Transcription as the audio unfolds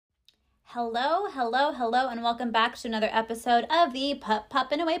Hello, hello, hello, and welcome back to another episode of the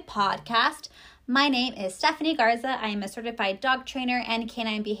Pup and Away podcast. My name is Stephanie Garza. I am a certified dog trainer and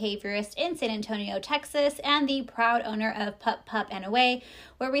canine behaviorist in San Antonio, Texas, and the proud owner of Pup and Away,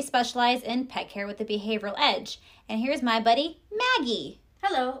 where we specialize in pet care with a behavioral edge. And here's my buddy, Maggie.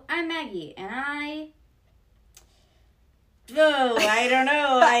 Hello, I'm Maggie, and I don't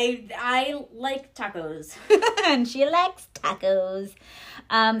know. I like tacos. And she likes tacos.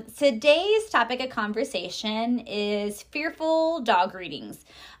 Today's topic of conversation is fearful dog readings.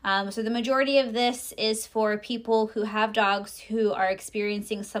 So the majority of this is for people who have dogs who are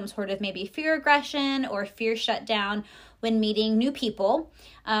experiencing some sort of maybe fear aggression or fear shutdown when meeting new people.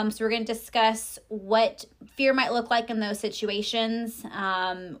 So we're going to discuss what fear might look like in those situations,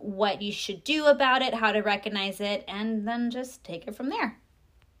 what you should do about it, how to recognize it, and then just take it from there.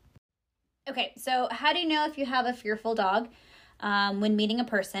 Okay, so how do you know if you have a fearful dog when meeting a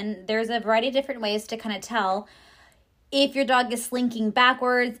person? There's a variety of different ways to kind of tell if your dog is slinking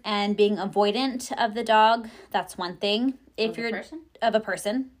backwards and being avoidant of the dog. That's one thing. If you're of a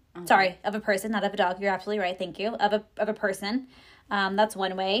person. Okay. Sorry, of a person, not of a dog. You're absolutely right. Thank you. Of a person. That's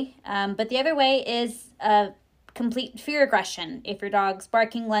one way. But the other way is complete fear aggression. If your dog's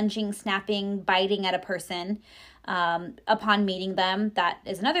barking, lunging, snapping, biting at a person upon meeting them, that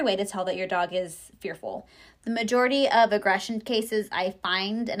is another way to tell that your dog is fearful. The majority of aggression cases I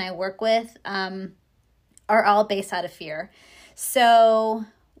find and I work with are all based out of fear. So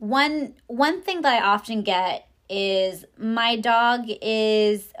one thing that I often get is my dog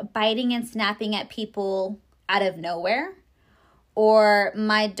is biting and snapping at people out of nowhere, or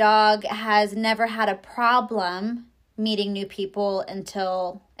my dog has never had a problem meeting new people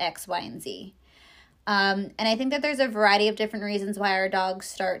until X, Y, and Z. And I think that there's a variety of different reasons why our dogs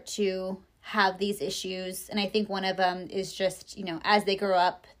start to have these issues. And I think one of them is just, as they grow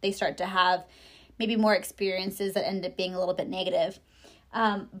up, they start to have maybe more experiences that end up being a little bit negative.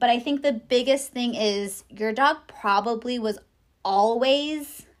 But I think the biggest thing is your dog probably was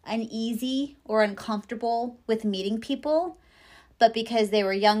always uneasy or uncomfortable with meeting people, but because they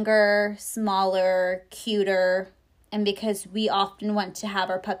were younger, smaller, cuter, and because we often want to have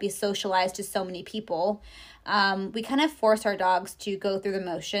our puppies socialized to so many people, we kind of force our dogs to go through the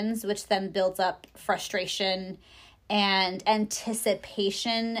motions, which then builds up frustration and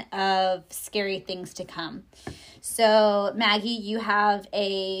anticipation of scary things to come. So, Maggie, you have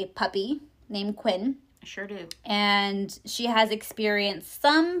a puppy named Quinn. I sure do. And she has experienced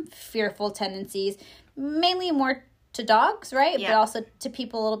some fearful tendencies, mainly more to dogs, right? Yeah. But also to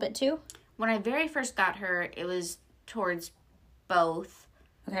people a little bit too. When I very first got her, it was towards both.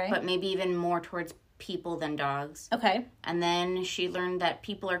 Okay. But maybe even more towards people than dogs. Okay. And then she learned that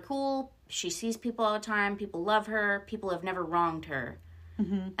people are cool. She sees people all the time. People love her. People have never wronged her.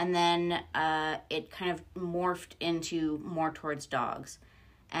 Mm-hmm. And then it kind of morphed into more towards dogs.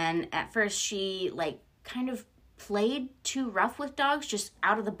 And at first she kind of played too rough with dogs, just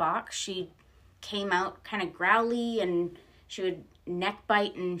out of the box. She came out kind of growly, and she would neck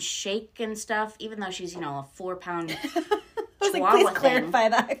bite and shake and stuff, even though she's, a 4-pound chihuahua please clarify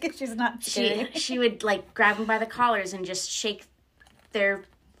that, because she's not scary. She would grab them by the collars and just shake their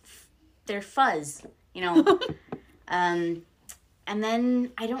fuzz, and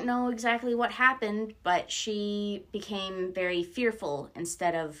then I don't know exactly what happened, but she became very fearful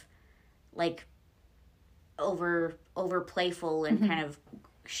instead of over playful and kind of,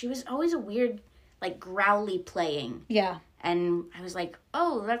 she was always a weird growly playing. Yeah. And I was like,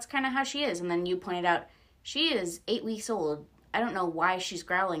 oh, that's kind of how she is. And then you pointed out she is 8 weeks old. I don't know why she's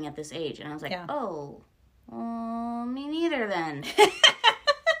growling at this age. And I was like, oh, me neither then.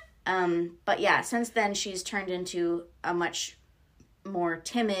 But yeah, since then she's turned into a much more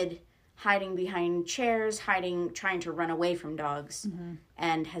timid, hiding behind chairs, trying to run away from dogs,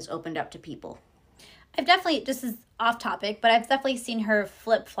 and has opened up to people. I've definitely, this is off topic, but I've definitely seen her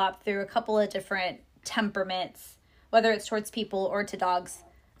flip-flop through a couple of different temperaments, whether it's towards people or to dogs,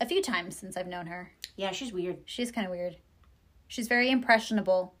 a few times since I've known her. Yeah, she's weird. She's kind of weird. She's very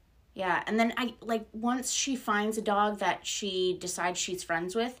impressionable. Yeah, and then once she finds a dog that she decides she's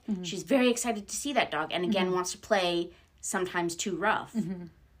friends with, she's very excited to see that dog, and again wants to play, sometimes too rough.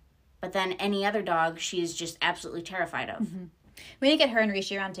 But then any other dog she's just absolutely terrified of. We need to get her and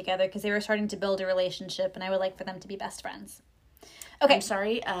Rishi around together because they were starting to build a relationship, and I would like for them to be best friends. Okay. I'm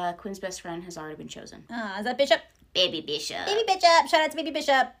sorry, Quinn's best friend has already been chosen. Is that Bishop? Baby Bishop. Baby Bishop. Shout out to Baby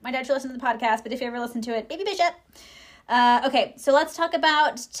Bishop. My dad should listen to the podcast, but if you ever listen to it, Baby Bishop. Okay, so let's talk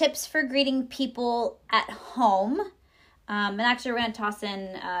about tips for greeting people at home. And actually, we're going to toss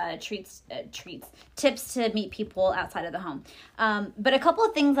in tips to meet people outside of the home. But a couple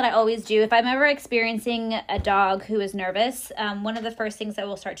of things that I always do, if I'm ever experiencing a dog who is nervous, one of the first things I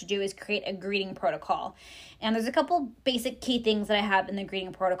will start to do is create a greeting protocol. And there's a couple basic key things that I have in the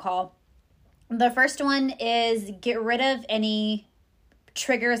greeting protocol. The first one is get rid of any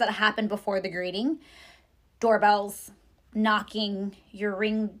triggers that happen before the greeting. Doorbells, knocking, your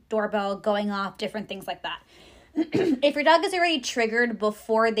Ring doorbell going off, different things like that. If your dog is already triggered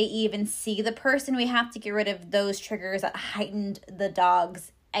before they even see the person, we have to get rid of those triggers that heightened the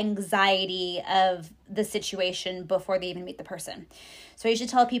dog's anxiety of the situation before they even meet the person. So you should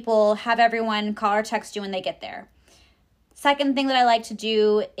tell people, have everyone call or text you when they get there. Second thing that I like to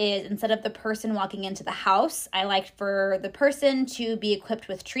do is, instead of the person walking into the house, I like for the person to be equipped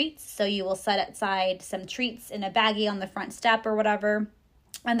with treats. So you will set aside some treats in a baggie on the front step or whatever,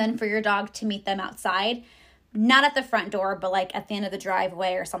 and then for your dog to meet them outside. Not at the front door, but like at the end of the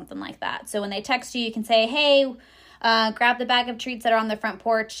driveway or something like that. So when they text you, you can say, hey, grab the bag of treats that are on the front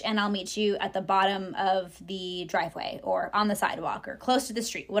porch and I'll meet you at the bottom of the driveway or on the sidewalk or close to the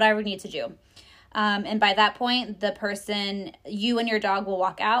street, whatever you need to do. And by that point, the person, you and your dog will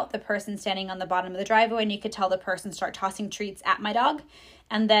walk out, the person standing on the bottom of the driveway, and you could tell the person start tossing treats at my dog.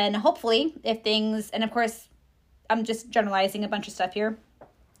 And then hopefully if things, and of course, I'm just generalizing a bunch of stuff here.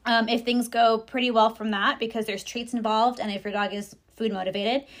 If things go pretty well from that, because there's treats involved, and if your dog is food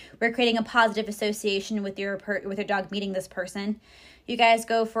motivated, we're creating a positive association with your dog meeting this person. You guys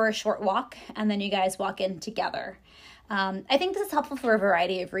go for a short walk, and then you guys walk in together. I think this is helpful for a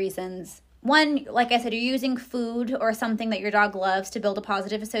variety of reasons. One, like I said, you're using food or something that your dog loves to build a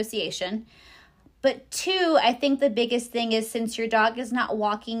positive association. But two, I think the biggest thing is since the person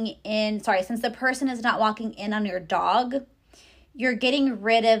is not walking in on your dog, you're getting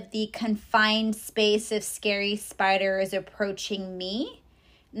rid of the confined space of scary spider is approaching me.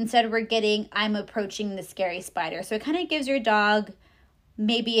 Instead, we're getting, I'm approaching the scary spider. So it kind of gives your dog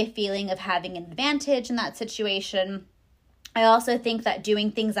maybe a feeling of having an advantage in that situation. I also think that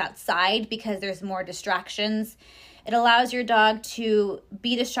doing things outside, because there's more distractions, it allows your dog to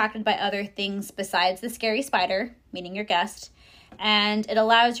be distracted by other things besides the scary spider, meaning your guest. And it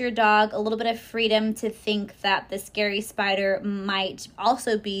allows your dog a little bit of freedom to think that the scary spider might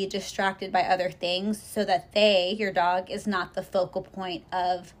also be distracted by other things so that your dog, is not the focal point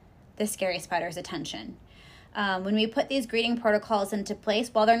of the scary spider's attention. When we put these greeting protocols into place,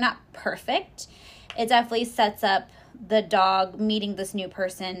 while they're not perfect, it definitely sets up the dog meeting this new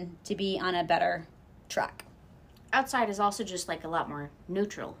person to be on a better track. Outside is also just like a lot more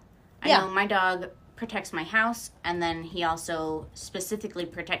neutral. I Yeah. know my dog protects my house, and then he also specifically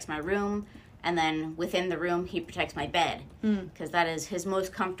protects my room, and then within the room he protects my bed, because that is his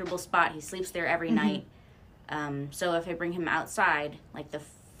most comfortable spot. He sleeps there every night. So if I bring him outside, like the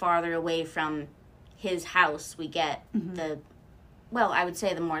farther away from his house we get, I would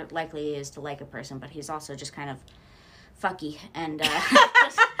say the more likely he is to like a person, but he's also just kind of fucky and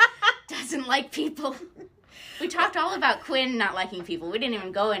doesn't like people. We talked all about Quinn not liking people. We didn't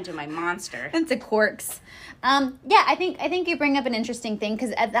even go into my monster. Into quirks. I think you bring up an interesting thing,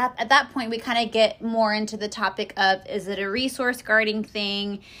 because at that point we kind of get more into the topic of, is it a resource guarding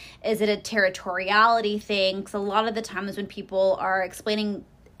thing? Is it a territoriality thing? Because a lot of the times when people are explaining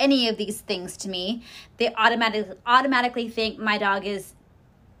any of these things to me, they automatically think my dog is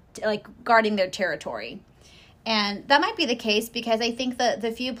like guarding their territory. And that might be the case, because I think that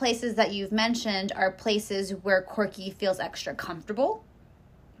the few places that you've mentioned are places where Corky feels extra comfortable,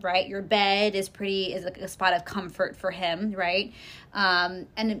 right? Your bed is like a spot of comfort for him, right?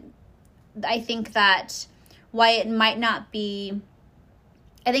 And I think that why it might not be,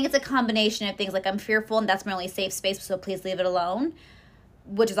 I think it's a combination of things like, I'm fearful and that's my only safe space, so please leave it alone,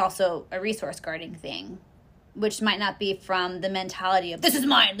 which is also a resource guarding thing, which might not be from the mentality of, this is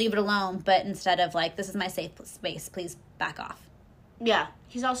mine, leave it alone, but instead of like, this is my safe space, please back off. Yeah,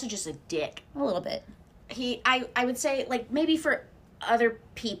 he's also just a dick. A little bit. I would say, like, maybe for other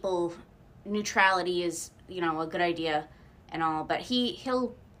people, neutrality is, a good idea and all, but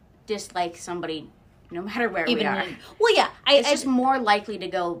he'll dislike somebody no matter where we are. Well, yeah. It's just more likely to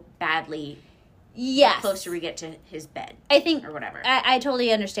go badly. Yes. The closer we get to his bed. I think, or whatever. I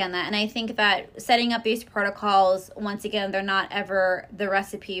totally understand that. And I think that setting up these protocols, once again, they're not ever the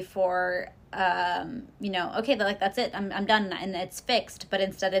recipe for, okay, like, that's it. I'm done and it's fixed. But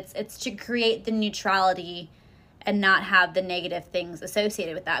instead it's to create the neutrality and not have the negative things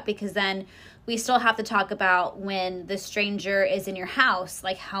associated with that. Because then we still have to talk about when the stranger is in your house,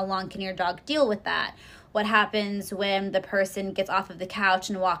 like, how long can your dog deal with that? What happens when the person gets off of the couch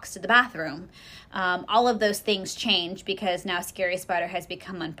and walks to the bathroom? All of those things change because now Scary Spider has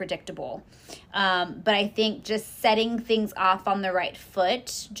become unpredictable. But I think just setting things off on the right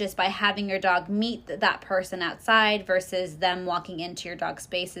foot, just by having your dog meet that person outside versus them walking into your dog's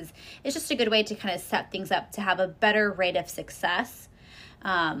space is just a good way to kind of set things up to have a better rate of success.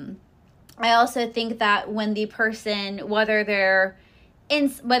 I also think that when the person, whether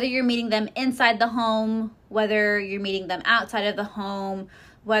you're meeting them inside the home, whether you're meeting them outside of the home,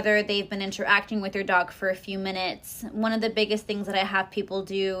 whether they've been interacting with your dog for a few minutes, one of the biggest things that I have people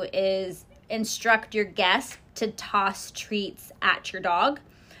do is instruct your guest to toss treats at your dog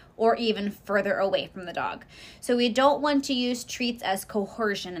or even further away from the dog. So we don't want to use treats as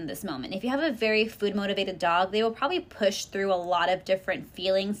coercion in this moment. If you have a very food-motivated dog, they will probably push through a lot of different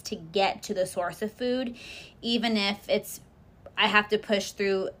feelings to get to the source of food, even if I have to push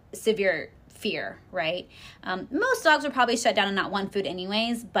through severe fear, right? Most dogs will probably shut down and not want food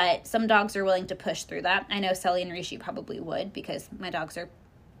anyways, but some dogs are willing to push through that. I know Sully and Rishi probably would because my dogs are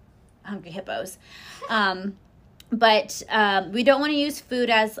hungry hippos. But we don't want to use food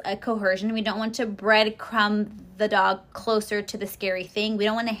as a coercion. We don't want to breadcrumb the dog closer to the scary thing. We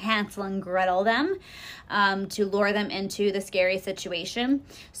don't want to Hansel and Gretel them to lure them into the scary situation.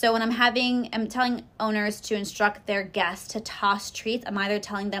 So when I'm telling owners to instruct their guests to toss treats, I'm either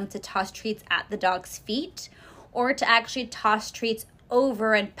telling them to toss treats at the dog's feet or to actually toss treats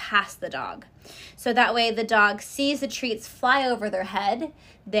over and past the dog. So that way the dog sees the treats fly over their head,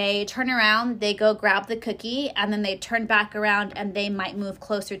 they turn around, they go grab the cookie, and then they turn back around and they might move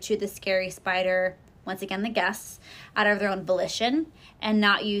closer to the Scary Spider, once again the guests, out of their own volition and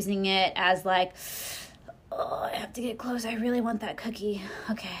not using it as like, oh, I have to get close, I really want that cookie.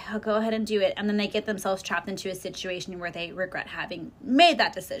 Okay, I'll go ahead and do it. And then they get themselves trapped into a situation where they regret having made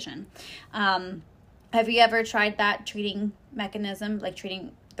that decision. Have you ever tried that treating mechanism, like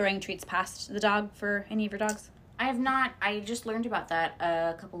throwing treats past the dog for any of your dogs? I have not. I just learned about that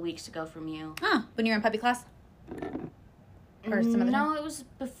a couple weeks ago from you. Huh, when you were in puppy class? Or some other No, it was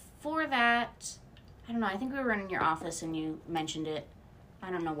before that. I don't know. I think we were in your office and you mentioned it.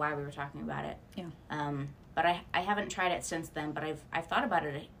 I don't know why we were talking about it. Yeah. But I haven't tried it since then, but I've thought about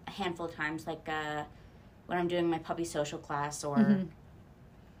it a handful of times, like when I'm doing my puppy social class or,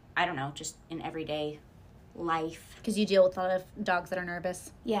 I don't know, just in everyday life. Because you deal with a lot of dogs that are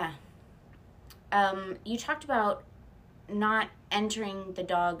nervous. Yeah. You talked about not entering the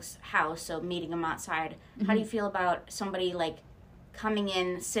dog's house, so meeting them outside. How do you feel about somebody, like, coming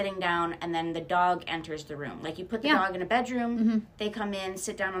in, sitting down, and then the dog enters the room? Like, you put the dog in a bedroom, they come in,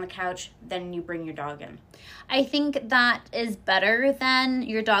 sit down on the couch, then you bring your dog in. I think that is better than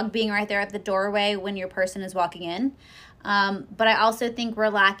your dog being right there at the doorway when your person is walking in. But I also think we're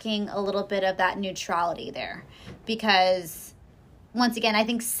lacking a little bit of that neutrality there because, once again, I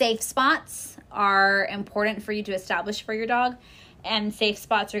think safe spots are important for you to establish for your dog, and safe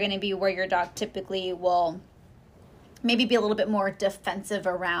spots are going to be where your dog typically will maybe be a little bit more defensive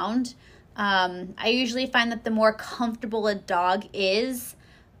around. I usually find that the more comfortable a dog is,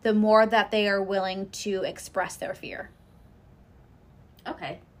 the more that they are willing to express their fear.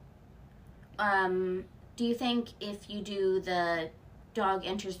 Okay. Do you think if you do the dog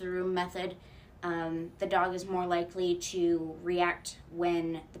enters the room method, the dog is more likely to react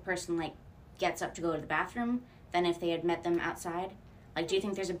when the person, like, gets up to go to the bathroom than if they had met them outside? Like, do you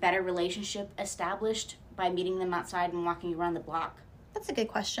think there's a better relationship established by meeting them outside and walking around the block? That's a good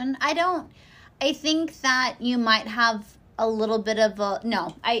question. I think that you might have a little bit of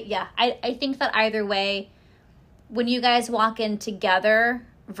I think that either way, when you guys walk in together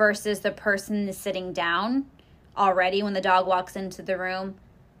versus the person is sitting down already when the dog walks into the room,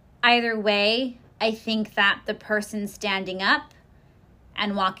 either way, I think that the person standing up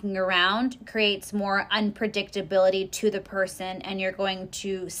and walking around creates more unpredictability to the person, and you're going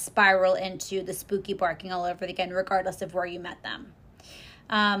to spiral into the spooky barking all over again, regardless of where you met them.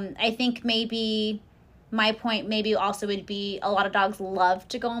 I think maybe my point maybe also would be a lot of dogs love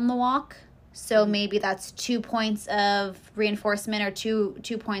to go on the walk. So maybe that's 2 points of reinforcement or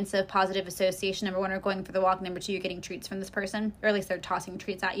two points of positive association. Number one, you're going for the walk. Number two, you're getting treats from this person, or at least they're tossing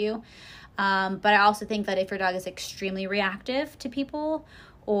treats at you. But I also think that if your dog is extremely reactive to people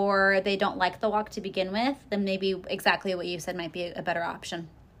or they don't like the walk to begin with, then maybe exactly what you said might be a better option.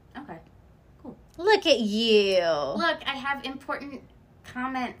 Okay, cool. Look at you. Look, I have important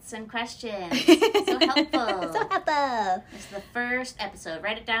comments and questions. So helpful. So helpful. This is the first episode.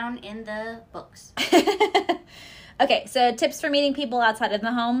 Write it down in the books. Okay, so tips for meeting people outside of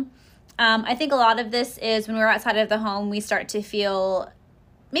the home. I think a lot of this is when we're outside of the home, we start to feel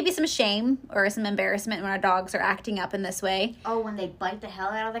maybe some shame or some embarrassment when our dogs are acting up in this way. Oh, when they bite the hell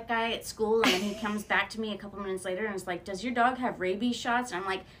out of that guy at school, and then he comes back to me a couple minutes later and is like, does your dog have rabies shots? And I'm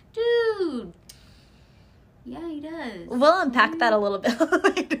like, dude, yeah, he does. We'll unpack that a little bit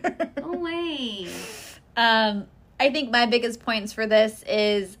later. No way. I think my biggest points for this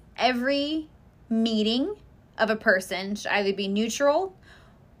is every meeting of a person should either be neutral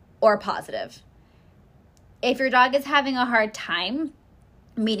or positive. If your dog is having a hard time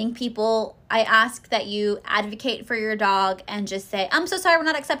meeting people, I ask that you advocate for your dog and just say, I'm so sorry, we're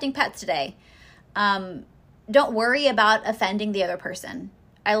not accepting pets today. Don't worry about offending the other person.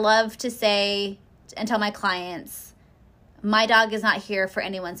 I love to say and tell my clients, my dog is not here for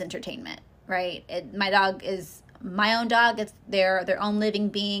anyone's entertainment, right? My dog is my own dog. It's their own living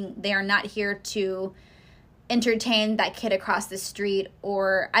being. They are not here to entertain that kid across the street,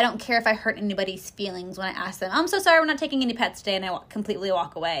 or I don't care if I hurt anybody's feelings when I ask them, I'm so sorry, we're not taking any pets today, and I completely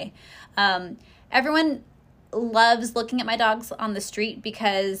walk away. Everyone loves looking at my dogs on the street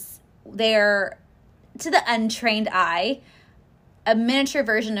because they're, to the untrained eye, a miniature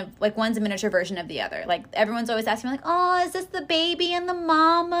version of, like, one's a miniature version of the other. Like, everyone's always asking me, like, oh, is this the baby and the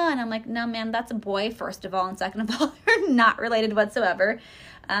mama? And I'm like, no, man, that's a boy, first of all, and second of all, they're not related whatsoever.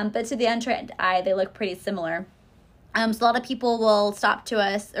 But to the untrained eye, they look pretty similar. So a lot of people will stop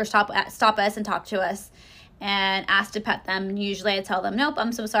us and talk to us and ask to pet them. And usually I tell them, nope,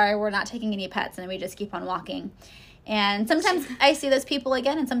 I'm so sorry, we're not taking any pets, and we just keep on walking. And sometimes I see those people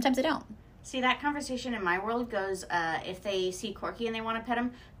again, and sometimes I don't. See, that conversation in my world goes, if they see Corky and they want to pet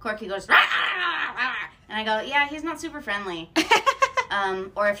him, Corky goes, rah, rah, rah, and I go, yeah, he's not super friendly.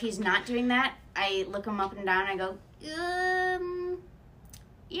 Or if he's not doing that, I look him up and down and I go,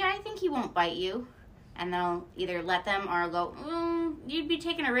 yeah, I think he won't bite you. And they'll either let them or I'll go, you'd be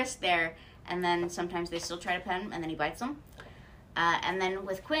taking a risk there. And then sometimes they still try to pet him and then he bites them. And then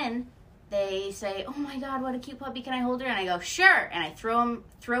with Quinn, they say, oh my God, what a cute puppy, can I hold her? And I go, sure. And I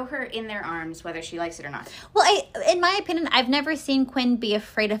throw her in their arms, whether she likes it or not. Well, in my opinion, I've never seen Quinn be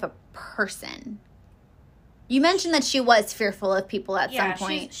afraid of a person. You mentioned that she was fearful of people at some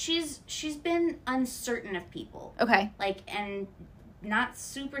point. She's been uncertain of people. Okay. Like, and not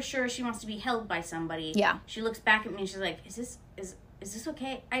super sure she wants to be held by somebody. Yeah. She looks back at me and she's like, is this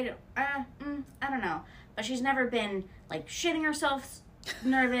okay? I don't know. But she's never been like shitting herself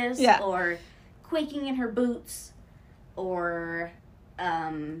nervous or quaking in her boots or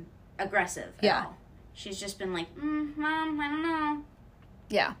aggressive at all. She's just been like, Mom, I don't know.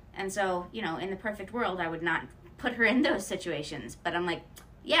 Yeah. And so, in the perfect world, I would not put her in those situations. But I'm like,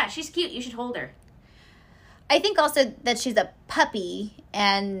 yeah, she's cute. You should hold her. I think also that she's a puppy,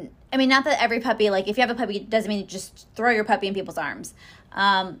 and I mean, not that every puppy, like if you have a puppy, doesn't mean you just throw your puppy in people's arms.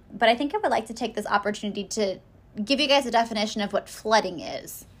 But I think I would like to take this opportunity to give you guys a definition of what flooding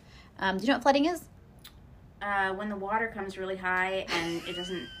is. Do you know what flooding is? When the water comes really high and it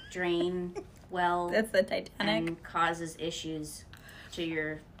doesn't drain well. That's the Titanic. And causes issues to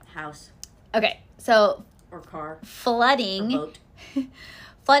your house. Okay, so or car. Flooding. Or boat.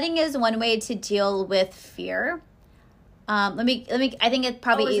 Flooding is one way to deal with fear. Let me. I think it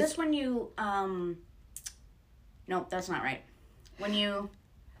probably is this when you? Nope, that's not right. When your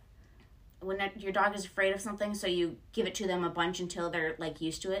dog is afraid of something, so you give it to them a bunch until they're like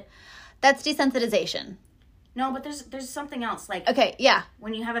used to it. That's desensitization. No, but there's something else. Like, okay, yeah.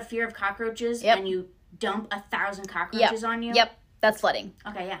 When you have a fear of cockroaches and you dump 1,000 cockroaches on you. Yep, that's flooding.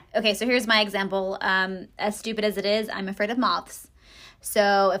 Okay, yeah. Okay, so here's my example. As stupid as it is, I'm afraid of moths.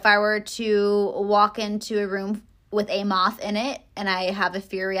 So if I were to walk into a room with a moth in it and I have a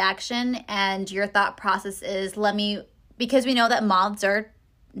fear reaction and your thought process is, because we know that moths are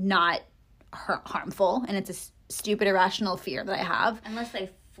not harmful and it's a stupid, irrational fear that I have. Unless they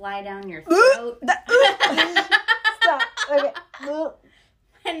fly down your throat. Stop. Okay.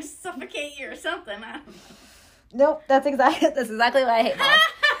 And suffocate you or something. I don't know. Nope, that's exactly why I hate moths.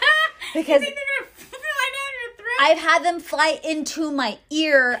 Because you think they're gonna fly down your throat? I've had them fly into my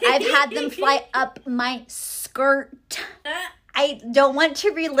ear. I've had them fly up my skirt. I don't want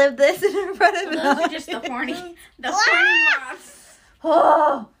to relive this in front of Those are just the horny moths.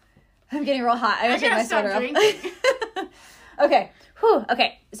 Oh, I'm getting real hot. I gotta take my sweater off. Okay. Whew.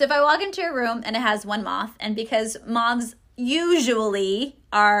 Okay. So if I walk into a room and it has one moth, and because moths usually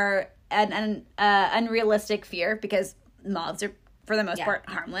are an unrealistic fear, because moths are for the most part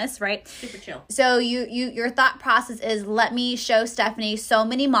harmless, right? Super chill. So your thought process is, let me show Stephanie so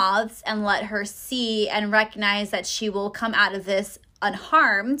many moths and let her see and recognize that she will come out of this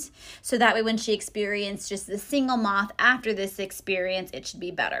unharmed, so that way when she experienced just a single moth after this experience, it should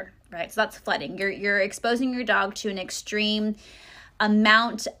be better, right? So that's flooding. You're exposing your dog to an extreme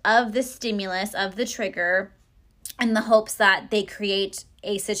amount of the stimulus, of the trigger, in the hopes that they create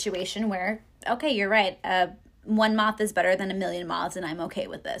a situation where, okay, you're right, one moth is better than a million moths, and I'm okay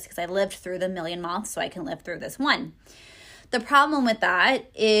with this because I lived through the million moths, so I can live through this one. The problem with that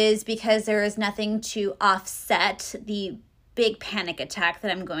is because there is nothing to offset the big panic attack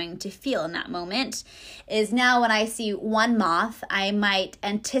that I'm going to feel in that moment, is now when I see one moth, I might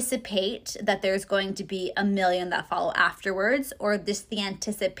anticipate that there's going to be a million that follow afterwards, or just the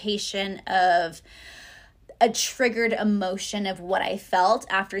anticipation of a triggered emotion of what I felt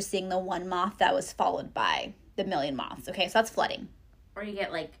after seeing the one moth that was followed by the million moths. Okay, so that's flooding. Or you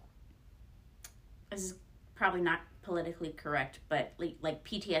get like, this is probably not politically correct, but like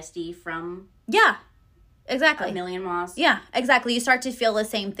PTSD from exactly a million moths. Yeah, exactly. You start to feel the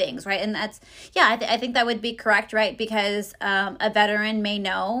same things, right? And that's, I think that would be correct, right? Because a veteran may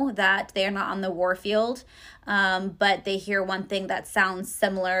know that they are not on the war field, but they hear one thing that sounds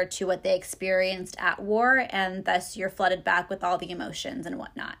similar to what they experienced at war, and thus you're flooded back with all the emotions and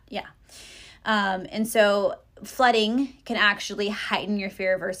whatnot. Yeah. And so flooding can actually heighten your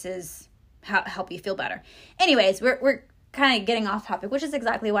fear versus help you feel better. Anyways, we're kind of getting off topic, which is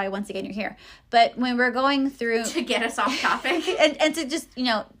exactly why, once again, you're here. But when we're going through to get us off topic and to just,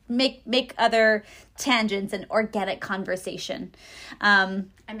 make other tangents and organic conversation. I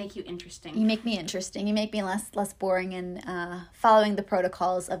make you interesting. You make me interesting. You make me less boring and following the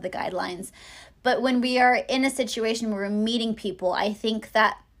protocols of the guidelines. But when we are in a situation where we're meeting people, I think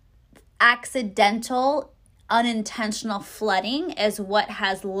that accidental, unintentional flooding is what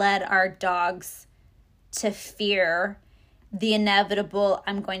has led our dogs to fear the inevitable,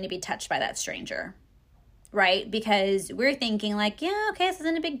 I'm going to be touched by that stranger, right? Because we're thinking like, yeah, okay, this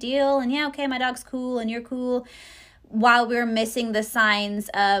isn't a big deal. And yeah, okay, my dog's cool and you're cool. While we're missing the signs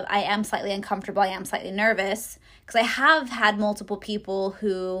of, I am slightly uncomfortable, I am slightly nervous. Because I have had multiple people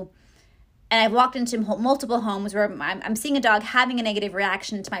who, and I've walked into multiple homes where I'm seeing a dog having a negative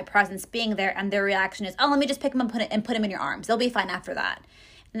reaction to my presence being there, and their reaction is, oh, let me just pick him up and put him in your arms. They'll be fine after that.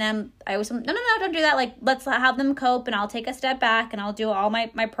 And then I always, no, don't do that. Like, let's have them cope, and I'll take a step back, and I'll do all my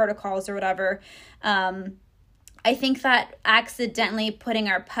protocols or whatever. I think that accidentally putting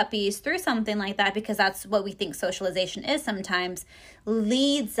our puppies through something like that, because that's what we think socialization is sometimes,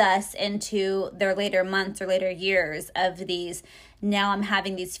 leads us into their later months or later years of these, now I'm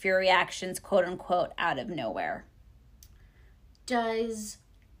having these fear reactions, quote unquote, out of nowhere. Does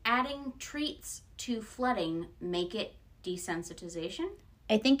adding treats to flooding make it desensitization?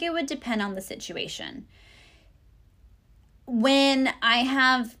 I think it would depend on the situation. When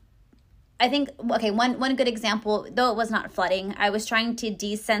one good example, though it was not flooding, I was trying to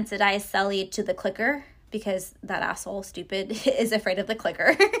desensitize Sully to the clicker because that asshole, stupid, is afraid of the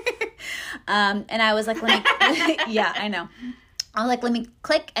clicker. And I was like, yeah, I know. I was like, let me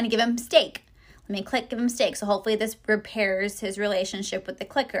click and give him steak. Let me click, give him steak. So hopefully this repairs his relationship with the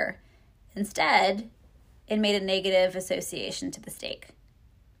clicker. Instead, it made a negative association to the steak.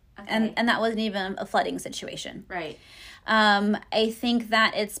 Okay. And that wasn't even a flooding situation. Right. I think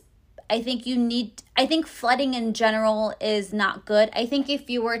flooding in general is not good. I think if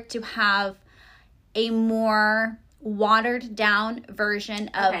you were to have a more watered down version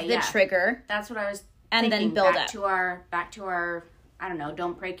of trigger. That's what I was and thinking. Then build back to our I don't know,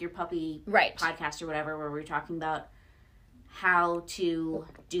 Don't Break Your Puppy podcast or whatever, where we're talking about how to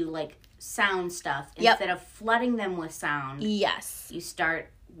do like sound stuff instead of flooding them with sound. Yes. You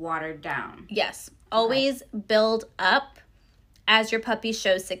start watered down. Yes. Always build up as your puppy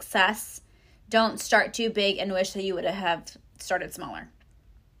shows success. Don't start too big and wish that you would have started smaller.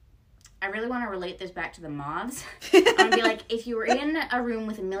 I really want to relate this back to the moths. I'm going to be like, if you were in a room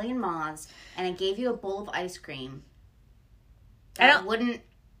with a million moths and I gave you a bowl of ice cream, that wouldn't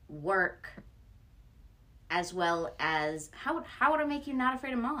work as well as... How would I make you not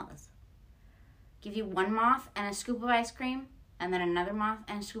afraid of moths? Give you one moth and a scoop of ice cream, and then another moth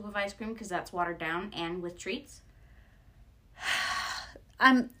and a scoop of ice cream because that's watered down and with treats?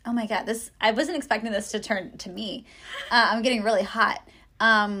 Oh my God, I wasn't expecting this to turn to me. I'm getting really hot.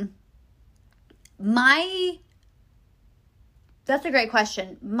 That's a great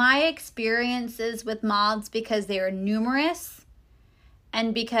question. My experiences with moths, because they are numerous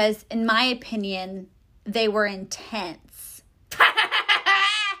and because, in my opinion, they were intense.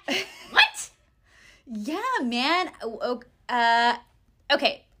 What? Yeah, man.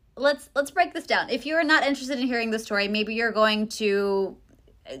 Okay, let's break this down. If you are not interested in hearing the story, maybe you're going to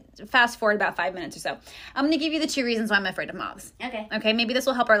fast forward about 5 minutes or so. I'm going to give you the 2 reasons why I'm afraid of moths. Okay, maybe this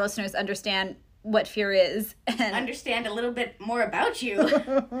will help our listeners understand what fear is. And understand a little bit more about you.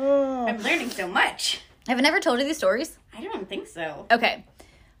 I'm learning so much. Have I never told you these stories? I don't think so. Okay.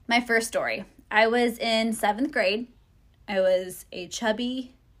 My first story. I was in 7th grade. I was a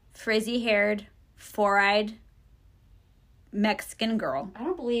chubby, frizzy-haired, four-eyed Mexican girl. I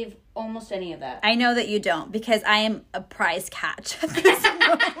don't believe almost any of that. I know that you don't, because I am a prize catch at this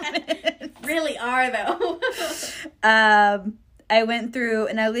moment. Really are, though. I went through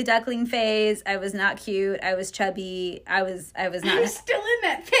an ugly duckling phase. I was not cute. I was chubby. I was not. I'm still in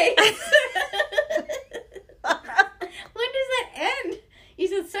that phase. When does that end? You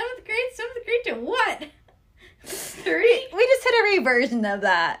said 7th grade? 7th grade to what? 3? We just had a reversion of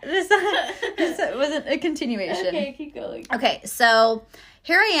that. It wasn't a continuation. Okay, keep going. Okay, so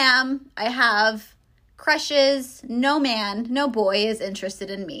here I am. I have crushes. No man, no boy is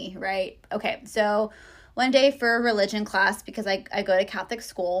interested in me, right? Okay, so one day for religion class, because I go to Catholic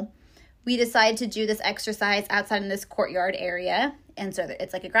school, we decide to do this exercise outside in this courtyard area. And so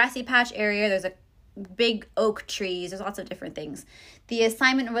it's like a grassy patch area. There's a big oak trees. There's lots of different things. The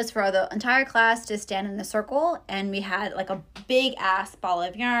assignment was for the entire class to stand in a circle, and we had like a big ass ball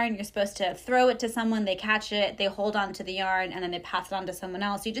of yarn. You're supposed to throw it to someone, they catch it, they hold on to the yarn, and then they pass it on to someone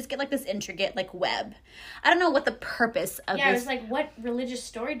else. You just get like this intricate like web. I don't know what the purpose of this. Yeah, I was like, what religious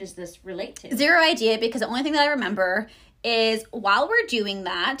story does this relate to? Zero idea, because the only thing that I remember is while we're doing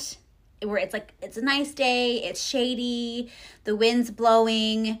that, where it's a nice day, it's shady, the wind's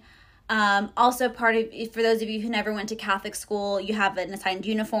blowing. Also for those of you who never went to Catholic school, you have an assigned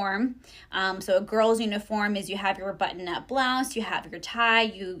uniform. So a girl's uniform is you have your button-up blouse, you have your tie,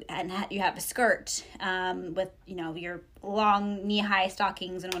 you have a skirt, with, your long knee-high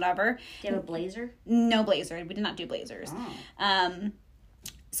stockings and whatever. Do you have a blazer? No blazer. We did not do blazers. Oh.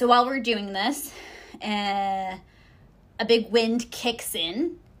 So while we're doing this, a big wind kicks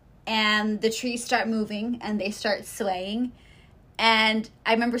in, and the trees start moving, and they start swaying. And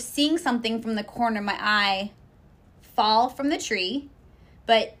I remember seeing something from the corner of my eye fall from the tree.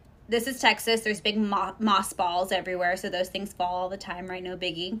 But this is Texas. There's big moss balls everywhere, so those things fall all the time, right? No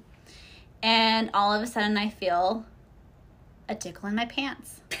biggie. And all of a sudden, I feel a tickle in my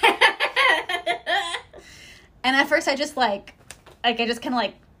pants. And at first, I just I just kind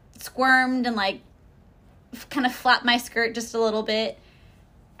of squirmed and kind of flapped my skirt just a little bit.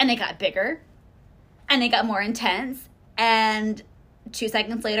 And it got bigger. And it got more intense. And 2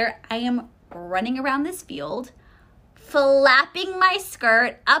 seconds later, I am running around this field, flapping my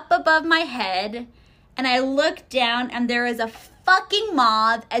skirt up above my head, and I look down, and there is a fucking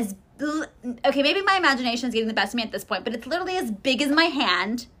moth okay, maybe my imagination is getting the best of me at this point, but it's literally as big as my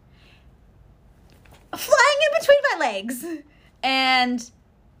hand, flying in between my legs. And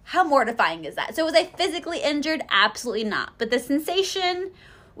how mortifying is that? So was I physically injured? Absolutely not. But the sensation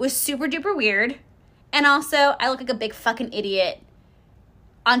was super duper weird. And also, I look like a big fucking idiot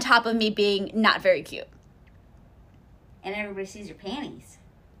on top of me being not very cute. And everybody sees your panties.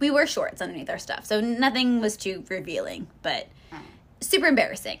 We wore shorts underneath our stuff, so nothing was too revealing, but super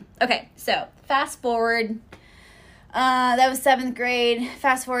embarrassing. Okay, so fast forward. That was 7th grade.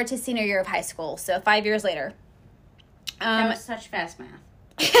 Fast forward to senior year of high school, so 5 years later. That was such fast math.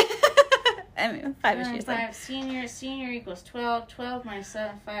 I mean, 5 years later. Senior equals 12. 12 minus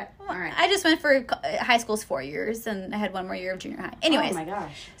 7, 5. All right. I just went for high school's 4 years, and I had 1 more year of junior high. Anyways. Oh, my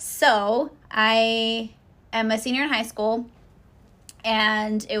gosh. So, I am a senior in high school,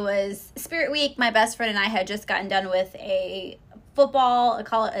 and it was Spirit Week. My best friend and I had just gotten done with a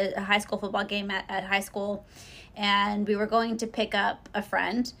high school football game at high school, and we were going to pick up a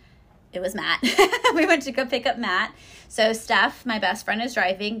friend. It was Matt. We went to go pick up Matt. So Steph, my best friend, is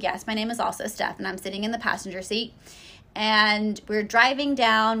driving. Yes, my name is also Steph, and I'm sitting in the passenger seat. And we're driving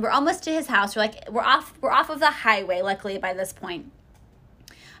down. We're almost to his house. We're off of the highway, luckily, by this point.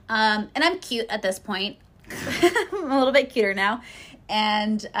 And I'm cute at this point. I'm a little bit cuter now.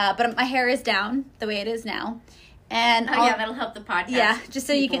 And but my hair is down the way it is now. And that'll help the podcast. Yeah, just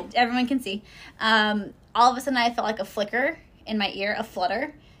so everyone can see. All of a sudden, I felt like a flicker in my ear, a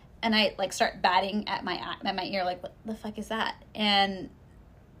flutter. And I start batting at my ear, what the fuck is that? And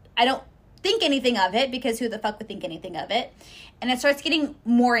I don't think anything of it, because who the fuck would think anything of it? And it starts getting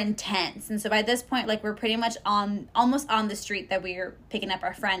more intense. And so by this point, we're pretty much almost on the street that we were picking up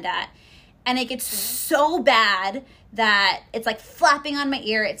our friend at. And it gets so bad that it's flapping on my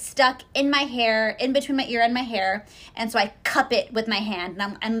ear. It's stuck in my hair, in between my ear and my hair. And so I cup it with my hand.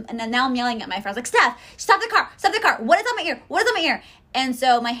 And now I'm yelling at my friends, Steph, stop the car. What is on my ear? And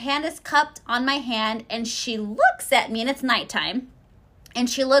so my hand is cupped on my hand, and she looks at me, and it's nighttime. And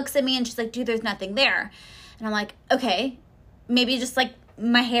she looks at me, and she's like, dude, there's nothing there. And I'm like, okay, maybe just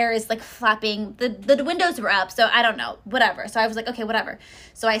my hair is like flapping. The windows were up, so I don't know, whatever. So I was like, okay, whatever.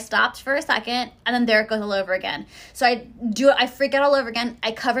 So I stopped for a second, and then there it goes all over again. So I freak out all over again.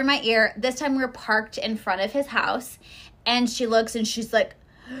 I cover my ear. This time we were parked in front of his house, and she looks and she's like,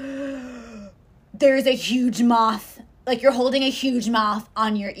 there's a huge moth. Like, you're holding a huge moth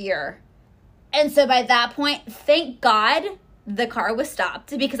on your ear. And so by that point, thank God the car was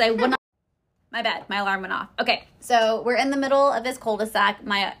stopped, because I would not. My bad. My alarm went off. Okay, so we're in the middle of this cul-de-sac.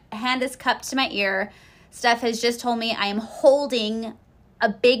 My hand is cupped to my ear. Steph has just told me I am holding a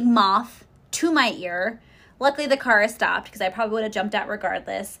big moth to my ear. Luckily, the car is stopped, because I probably would have jumped out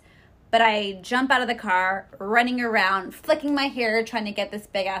regardless. But I jump out of the car, running around, flicking my hair, trying to get this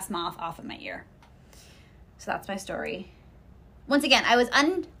big-ass moth off of my ear. So that's my story. Once again, I was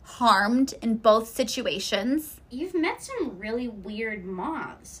unharmed in both situations. You've met some really weird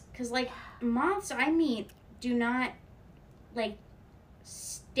moths. Because, like, moths I meet do not, like,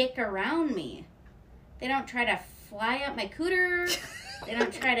 stick around me. They don't try to fly up my cooter. They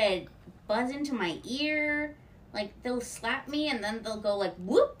don't try to buzz into my ear. Like, they'll slap me and then they'll go, like,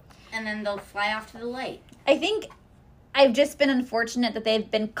 whoop, and then they'll fly off to the light. I think I've just been unfortunate that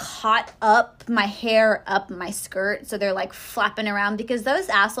they've been caught up, my hair up my skirt, so they're like flapping around, because those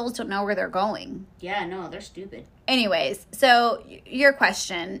assholes don't know where they're going. Yeah, no, they're stupid. Anyways, so your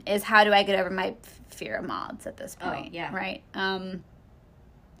question is, how do I get over my fear of moths at this point? Oh, yeah. Right? I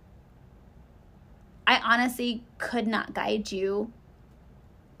honestly could not guide you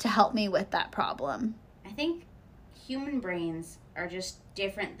to help me with that problem. I think human brains are just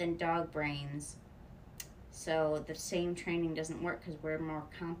different than dog brains. So the same training doesn't work because we're more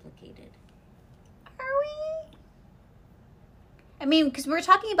complicated. Are we? I mean, because we're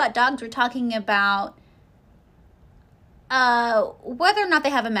talking about dogs, we're talking about whether or not they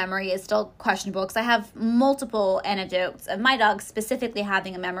have a memory is still questionable, because I have multiple anecdotes of my dog specifically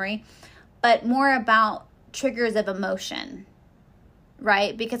having a memory, but more about triggers of emotion,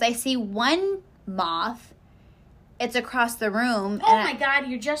 right? Because I see one moth, it's across the room. Oh my God,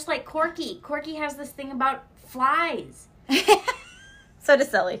 you're just like Corky. Corky has this thing about flies. So does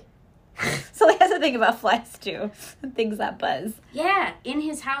Sully. Sully has a thing about flies too. Things that buzz. Yeah, in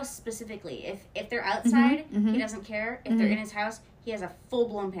his house specifically. If they're outside, he doesn't care. If they're in his house, he has a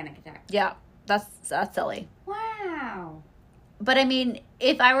full-blown panic attack. Yeah, that's Sully. Wow. But I mean,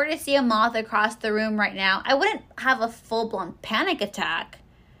 if I were to see a moth across the room right now, I wouldn't have a full-blown panic attack.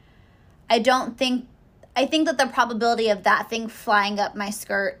 I think that the probability of that thing flying up my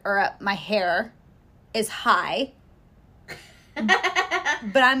skirt or up my hair is high.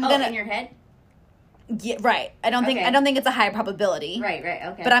 But I'm gonna in your head? Yeah, right. I don't think it's a high probability. Right,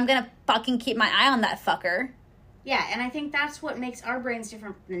 okay. But I'm gonna fucking keep my eye on that fucker. Yeah, and I think that's what makes our brains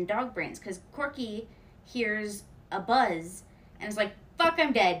different than dog brains, because Corky hears a buzz and is like, fuck,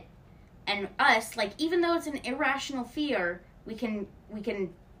 I'm dead. And us, like, even though it's an irrational fear, we can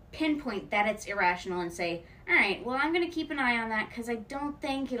pinpoint that it's irrational and say, all right, well, I'm going to keep an eye on that because I don't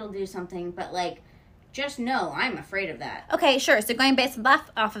think it'll do something, but, like, just know I'm afraid of that. Okay, sure. So going based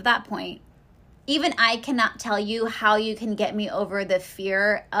off of that point, even I cannot tell you how you can get me over the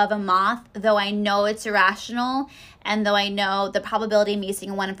fear of a moth, though I know it's irrational, and though I know the probability of me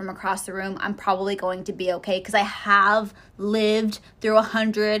seeing one from across the room, I'm probably going to be okay, because I have lived through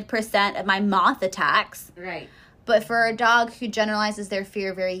 100% of my moth attacks. Right. But for a dog who generalizes their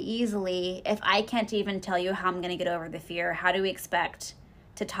fear very easily, if I can't even tell you how I'm going to get over the fear, how do we expect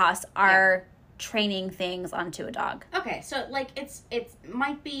to toss our training things onto a dog? Okay, so, like, it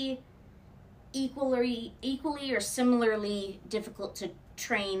might be equally or similarly difficult to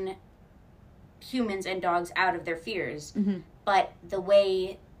train humans and dogs out of their fears, but the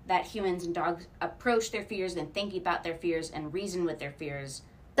way that humans and dogs approach their fears and think about their fears and reason with their fears,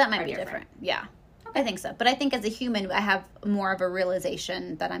 that might be different. Yeah. Okay. I think so. But I think as a human, I have more of a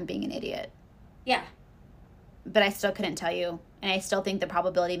realization that I'm being an idiot. Yeah. But I still couldn't tell you, and I still think the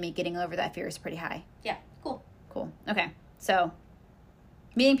probability of me getting over that fear is pretty high. Yeah. Cool. Okay. So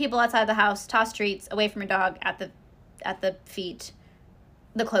meeting people outside the house, toss treats away from your dog at the feet,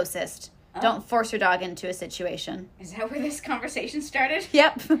 the closest. Oh. Don't force your dog into a situation. Is that where this conversation started?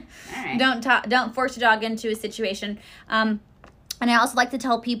 Yep. All right. Don't force your dog into a situation. And I also like to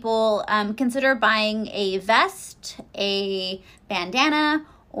tell people, consider buying a vest, a bandana,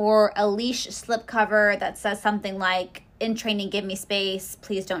 or a leash slip cover that says something like, in training, give me space,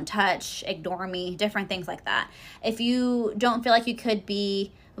 please don't touch, ignore me, different things like that. If you don't feel like you could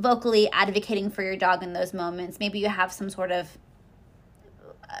be vocally advocating for your dog in those moments, maybe you have some sort of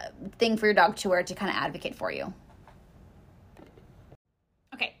thing for your dog to wear to kind of advocate for you.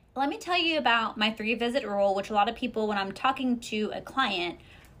 Okay, let me tell you about my 3-visit rule, which a lot of people, when I'm talking to a client,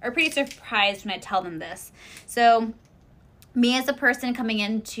 are pretty surprised when I tell them this. So me as a person coming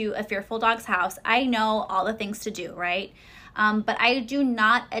into a fearful dog's house, I know all the things to do, right? But I do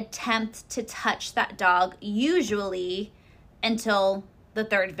not attempt to touch that dog usually until the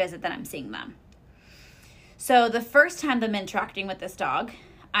 3rd visit that I'm seeing them. So the first time that I'm interacting with this dog,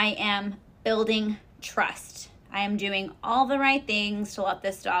 I am building trust. I am doing all the right things to let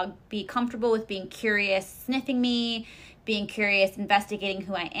this dog be comfortable with being curious, sniffing me, being curious, investigating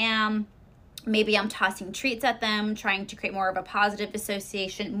who I am. Maybe I'm tossing treats at them, trying to create more of a positive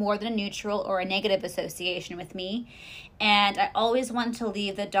association more than a neutral or a negative association with me. And I always want to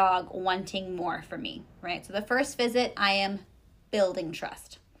leave the dog wanting more from me, right? So the first visit, I am building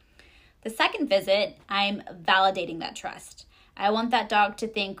trust. The second visit, I'm validating that trust. I want that dog to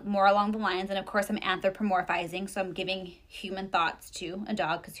think more along the lines, and of course I'm anthropomorphizing, so I'm giving human thoughts to a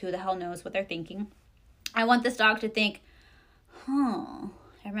dog because who the hell knows what they're thinking. I want this dog to think, I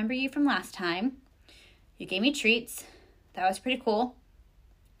remember you from last time. You gave me treats. That was pretty cool.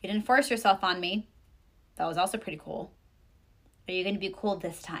 You didn't force yourself on me. That was also pretty cool. Are you going to be cool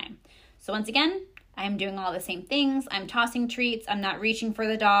this time? So once again, I'm doing all the same things. I'm tossing treats. I'm not reaching for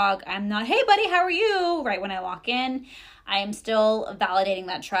the dog. I'm not, hey buddy, how are you? Right when I walk in, I am still validating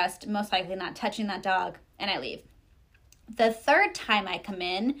that trust, most likely not touching that dog, and I leave. The third time I come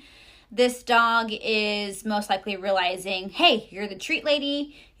in, this dog is most likely realizing, hey, you're the treat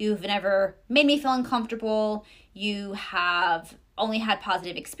lady. You've never made me feel uncomfortable. You have only had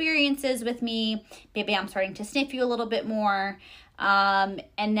positive experiences with me. Maybe I'm starting to sniff you a little bit more. And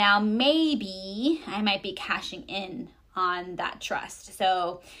now maybe I might be cashing in on that trust.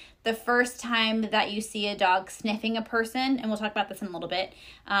 So the first time that you see a dog sniffing a person, and we'll talk about this in a little bit,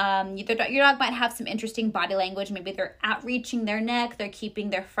 your dog might have some interesting body language. Maybe they're outreaching their neck, they're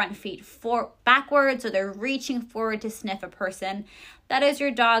keeping their front feet backwards, so they're reaching forward to sniff a person. That is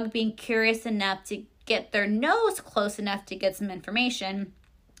your dog being curious enough to get their nose close enough to get some information,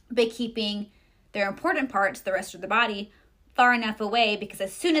 but keeping their important parts, the rest of the body, far enough away, because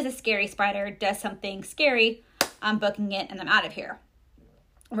as soon as a scary spider does something scary, I'm booking it and I'm out of here.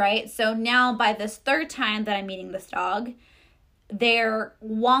 Right? So now by this third time that I'm meeting this dog, they're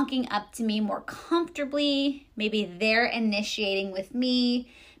walking up to me more comfortably. Maybe they're initiating with me.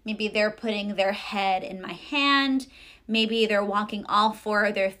 Maybe they're putting their head in my hand. Maybe they're walking all 4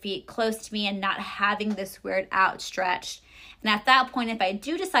 of their feet close to me and not having this weird outstretched. And at that point, if I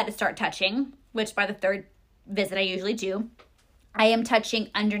do decide to start touching, which by the 3rd visit I usually do, I am touching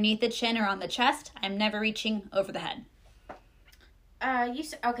underneath the chin or on the chest. I'm never reaching over the head.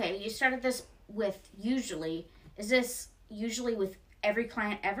 You started this with usually. Is this usually with every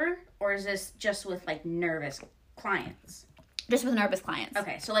client ever? Or is this just with, like, nervous clients? Just with nervous clients.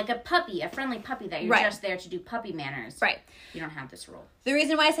 Okay, so like a puppy, a friendly puppy that you're just there to do puppy manners. Right. You don't have this rule. The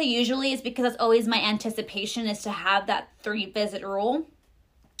reason why I say usually is because that's always my anticipation is to have that 3-visit rule.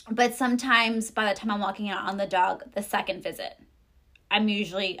 But sometimes by the time I'm walking out on the dog, the 2nd visit,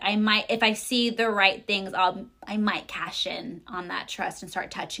 if I see the right things, I might cash in on that trust and start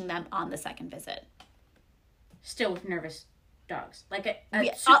touching them on the 2nd visit. Still with nervous dogs. Like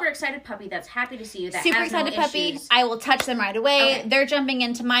a super excited puppy that's happy to see you, that super has excited no puppy, issues. I will touch them right away. Okay. They're jumping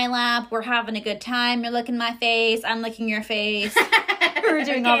into my lap. We're having a good time. You're licking my face. I'm licking your face. We're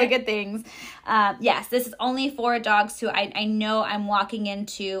doing all the good things. Yes, this is only for dogs who I know I'm walking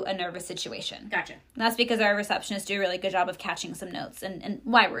into a nervous situation. Gotcha. And that's because our receptionists do a really good job of catching some notes and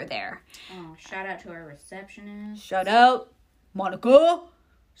why we're there. Oh, shout out to our receptionist. Shout out, Monica.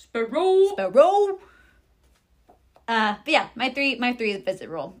 Sparrow. But yeah, my three visit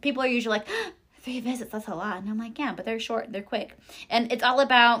rule. People are usually like, 3 visits, that's a lot. And I'm like, yeah, but they're short, they're quick. And it's all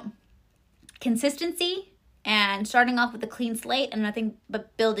about consistency and starting off with a clean slate and nothing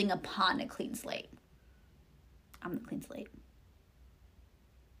but building upon a clean slate. I'm the clean slate.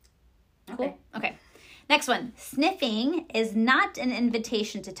 Cool? Okay. Next one. Sniffing is not an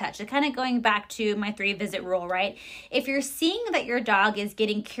invitation to touch. So kind of going back to my 3-visit rule, right? If you're seeing that your dog is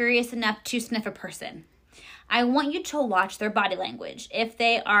getting curious enough to sniff a person, I want you to watch their body language. If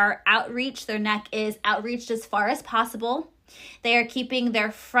they are outreached, their neck is outreached as far as possible. They are keeping their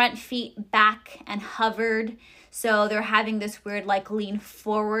front feet back and hovered. So they're having this weird like lean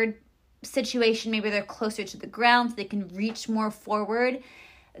forward situation. Maybe they're closer to the ground so they can reach more forward.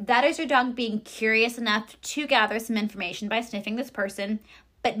 That is your dog being curious enough to gather some information by sniffing this person,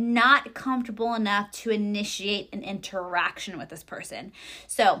 but not comfortable enough to initiate an interaction with this person.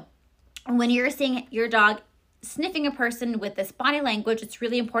 So when you're seeing your dog sniffing a person with this body language, it's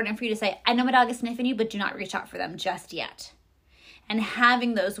really important for you to say, I know my dog is sniffing you, but do not reach out for them just yet. and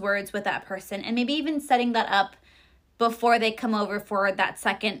having those words with that person, and maybe even setting that up before they come over for that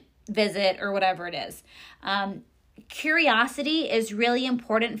second visit or whatever it is. Curiosity is really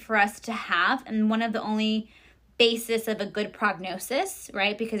important for us to have, and one of the only basis of a good prognosis,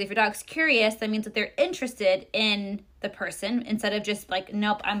 right? Because if your dog's curious, that means that they're interested in the person instead of just like,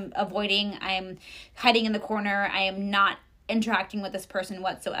 nope, I'm avoiding, I'm hiding in the corner, I am not interacting with this person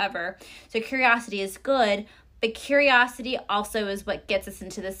whatsoever. So curiosity is good, but curiosity also is what gets us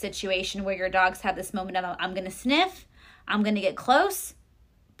into the situation where your dogs have this moment of, I'm going to sniff, I'm going to get close,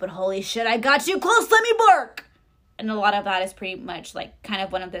 but holy shit, I got too close, let me bark. And a lot of that is pretty much like kind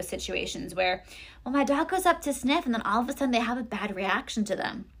of one of those situations where, well, my dog goes up to sniff and then all of a sudden they have a bad reaction to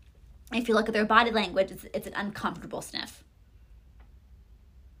them. If you look at their body language, it's an uncomfortable sniff.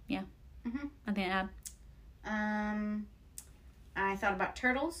 Yeah. Mm-hmm. Nothing to add. I thought about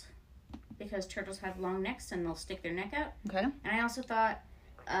turtles because turtles have long necks and they'll stick their neck out. Okay. And I also thought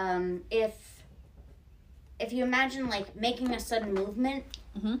if you imagine like making a sudden movement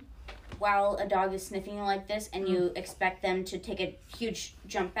while a dog is sniffing you like this and you expect them to take a huge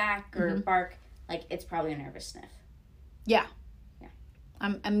jump back or bark, like it's probably a nervous sniff. Yeah. Yeah.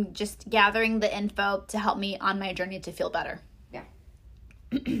 I'm just gathering the info to help me on my journey to feel better. Yeah.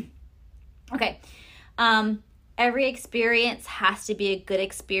 Okay. Every experience has to be a good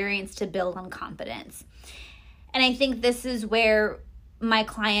experience to build on confidence. And I think this is where my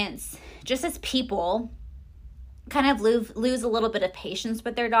clients, just as people, kind of lose a little bit of patience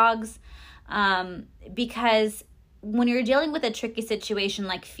with their dogs, because when you're dealing with a tricky situation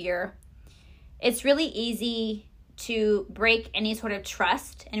like fear, it's really easy to break any sort of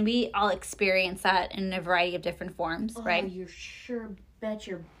trust, and we all experience that in a variety of different forms, right? You sure bet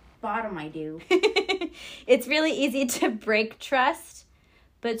your bottom I do. It's really easy to break trust,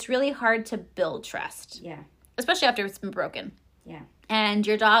 but it's really hard to build trust. Yeah. Especially after it's been broken. Yeah. And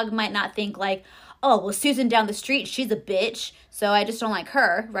your dog might not think like, oh, well, Susan down the street, she's a bitch, so I just don't like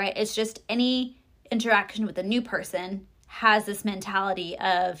her, right? It's just any interaction with a new person has this mentality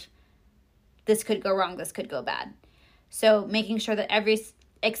of this could go wrong, this could go bad. So making sure that every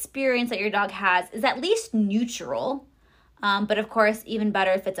experience that your dog has is at least neutral, but of course, even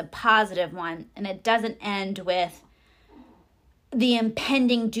better if it's a positive one and it doesn't end with the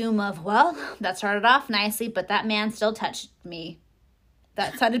impending doom of, well, that started off nicely, but that man still touched me.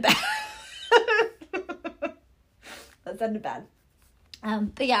 That sounded bad. That sounded bad.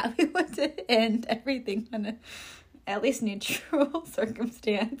 But yeah, we want to end everything on a at least neutral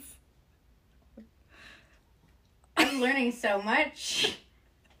circumstance. I'm learning so much.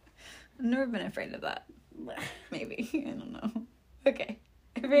 I've never been afraid of that. Maybe. I don't know. Okay.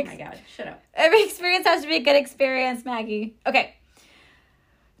 Oh my God, shut up. Every experience has to be a good experience, Maggie. Okay.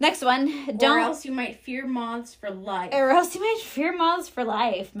 Next one. Or else you might fear moths for life. Or else you might fear moths for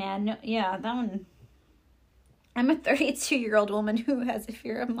life, man. No, yeah, that one. I'm a 32-year-old woman who has a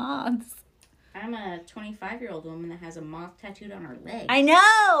fear of moths. I'm a 25-year-old woman that has a moth tattooed on her leg. I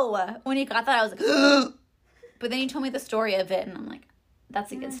know! When you got that, I was like, but then you told me the story of it, and I'm like,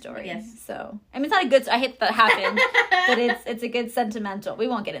 that's a good story. Yes. So, I mean, it's not a good, I hate that happened, but it's a good sentimental. We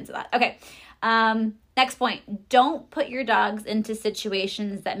won't get into that. Okay. Next point. Don't put your dogs into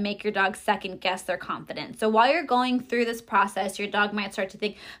situations that make your dog second guess their confidence. So while you're going through this process, your dog might start to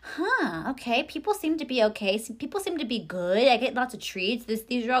think, okay, people seem to be okay. People seem to be good. I get lots of treats.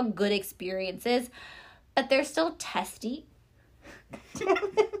 These are all good experiences, but they're still testy.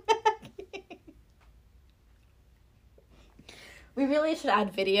 We really should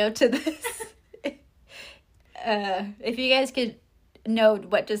add video to this. If you guys could know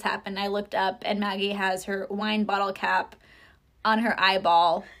what just happened, I looked up and Maggie has her wine bottle cap on her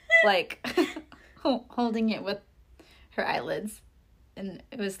eyeball, like holding it with her eyelids. And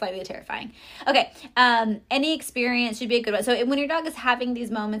it was slightly terrifying. Okay, any experience should be a good one. So when your dog is having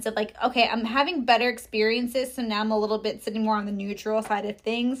these moments of like, okay, I'm having better experiences, so now I'm a little bit sitting more on the neutral side of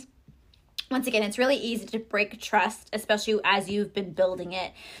things. Once again, it's really easy to break trust, especially as you've been building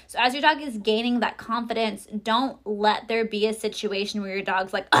it. So as your dog is gaining that confidence, don't let there be a situation where your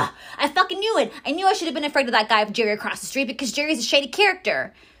dog's like, I fucking knew it. I knew I should have been afraid of that guy of Jerry across the street because Jerry's a shady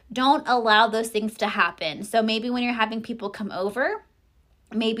character. Don't allow those things to happen. So maybe when you're having people come over,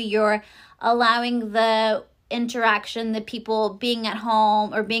 maybe you're allowing the interaction, the people being at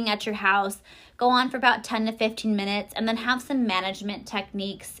home or being at your house, go on for about 10 to 15 minutes and then have some management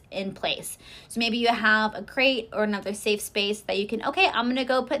techniques in place. So maybe you have a crate or another safe space that you can, okay, I'm going to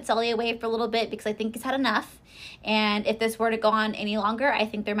go put Sully away for a little bit because I think he's had enough. And if this were to go on any longer, I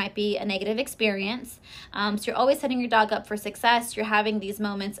think there might be a negative experience. So you're always setting your dog up for success. You're having these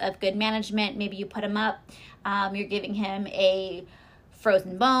moments of good management. Maybe you put him up. You're giving him a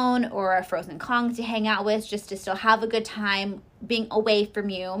frozen bone or a frozen Kong to hang out with, just to still have a good time being away from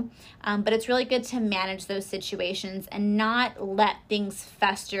you. But it's really good to manage those situations and not let things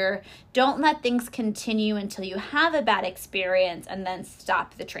fester. Don't let things continue until you have a bad experience and then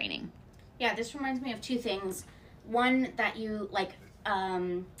stop the training. Yeah, this reminds me of two things. One, that you, like,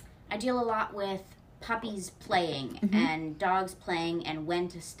 I deal a lot with puppies playing and dogs playing and when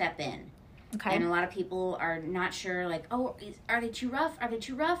to step in. Okay. And a lot of people are not sure, like, oh, are they too rough? Are they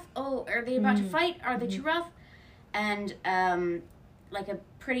too rough? Oh, are they about to fight? Are they too rough? And, like, a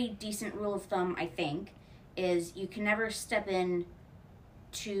pretty decent rule of thumb, I think, is you can never step in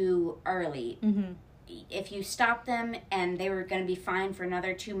too early. If you stop them and they were going to be fine for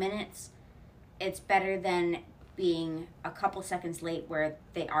another 2 minutes, it's better than being a couple seconds late where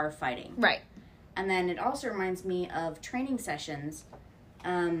they are fighting. Right. And then it also reminds me of training sessions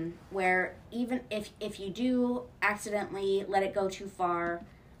where even if you do accidentally let it go too far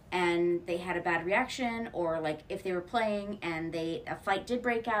and they had a bad reaction, or like if they were playing and a fight did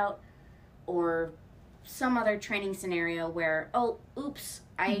break out, or some other training scenario where, oh, oops,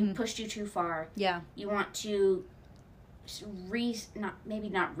 I pushed you too far. Yeah. You want to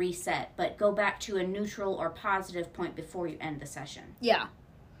not reset, but go back to a neutral or positive point before you end the session. Yeah.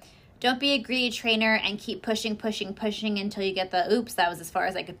 Don't be a greedy trainer and keep pushing until you get the, oops, that was as far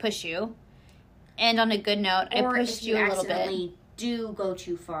as I could push you. And on a good note, I pushed you a little bit. Or if you accidentally do go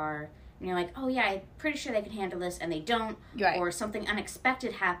too far, and you're like, oh yeah, I'm pretty sure they can handle this, and they don't. Right. Or something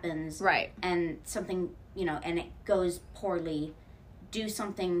unexpected happens. Right. And something, and it goes poorly. Do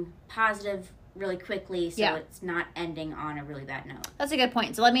something positive really quickly so it's not ending on a really bad note. That's a good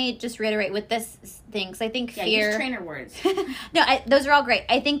point. So let me just reiterate with this thing, because I think fear... use trainer words. No, those are all great.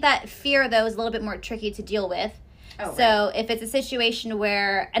 I think that fear, though, is a little bit more tricky to deal with. Oh, so if it's a situation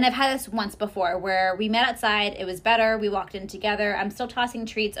where... And I've had this once before, where we met outside, it was better, we walked in together, I'm still tossing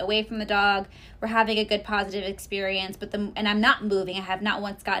treats away from the dog, we're having a good positive experience, and I'm not moving, I have not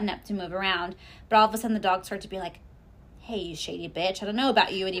once gotten up to move around, but all of a sudden the dog starts to be like, hey, you shady bitch, I don't know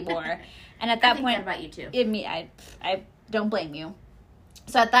about you anymore. And at that point, about you too. I don't blame you.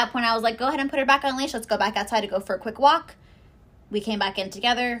 So at that point, I was like, go ahead and put her back on leash. Let's go back outside to go for a quick walk. We came back in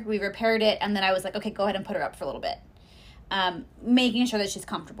together. We repaired it. And then I was like, okay, go ahead and put her up for a little bit. Making sure that she's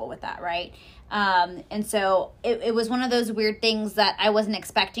comfortable with that, right? And so it was one of those weird things that I wasn't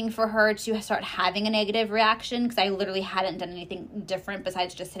expecting for her to start having a negative reaction, because I literally hadn't done anything different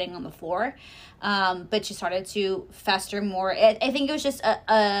besides just sitting on the floor. But she started to fester more. I think it was just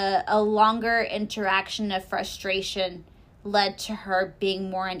a longer interaction of frustration led to her being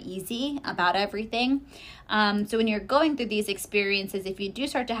more uneasy about everything. So when you're going through these experiences, if you do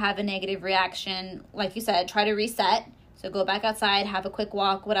start to have a negative reaction, like you said, try to reset. So go back outside, have a quick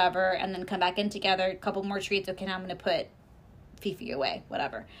walk, whatever, and then come back in together, a couple more treats. Okay, now I'm going to put Fifi away,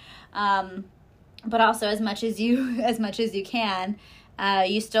 whatever. But also, as much as you can,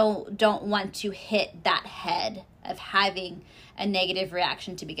 you still don't want to hit that head of having a negative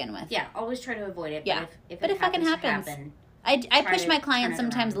reaction to begin with. Yeah, always try to avoid it. Yeah, but if it fucking happens. I push my clients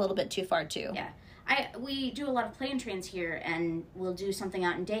sometimes a little bit too far too. Yeah, we do a lot of play and trains here, and we'll do something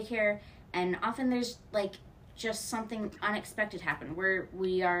out in daycare, and often there's like just something unexpected happen where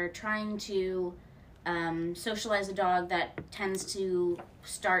we are trying to socialize a dog that tends to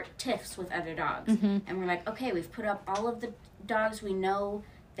start tiffs with other dogs. And we're like, okay, we've put up all of the dogs we know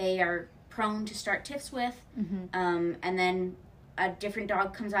they are prone to start tiffs with, and then a different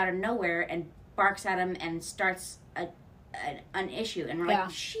dog comes out of nowhere and barks at him and starts an issue, and we're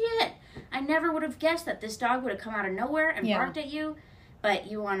like, shit, I never would have guessed that this dog would have come out of nowhere and barked at you. But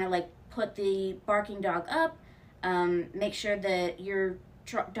you want to like put the barking dog up, make sure that your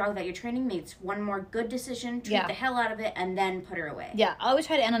dog that you're training makes one more good decision, treat the hell out of it, and then put her away. Yeah, always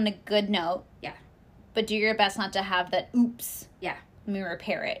try to end on a good note. Yeah. But do your best not to have that oops. Yeah. Let me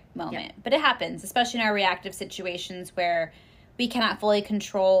repair it moment. Yeah. But it happens, especially in our reactive situations where we cannot fully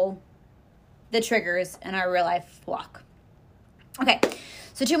control the triggers in our real life walk. Okay,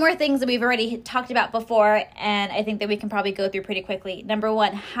 so 2 more things that we've already talked about before, and I think that we can probably go through pretty quickly. Number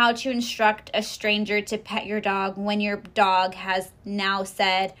 1, how to instruct a stranger to pet your dog when your dog has now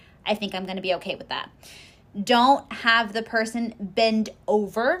said, I think I'm going to be okay with that. Don't have the person bend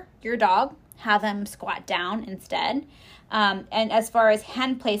over your dog. Have them squat down instead. And as far as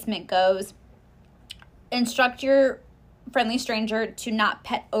hand placement goes, instruct your friendly stranger to not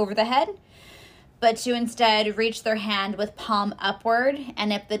pet over the head, but to instead reach their hand with palm upward.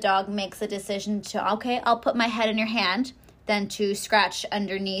 And if the dog makes a decision to, okay, I'll put my head in your hand, then to scratch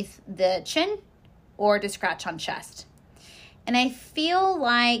underneath the chin or to scratch on chest. And I feel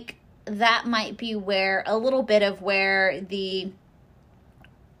like that might be where a little bit of where the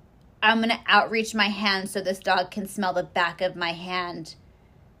I'm going to outreach my hand so this dog can smell the back of my hand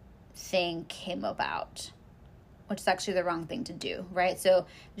thing came about, which is actually the wrong thing to do, right? So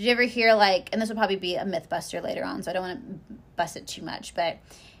did you ever hear, like, and this will probably be a myth buster later on, so I don't want to bust it too much, but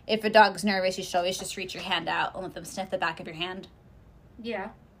if a dog's nervous, you should always just reach your hand out and let them sniff the back of your hand. Yeah.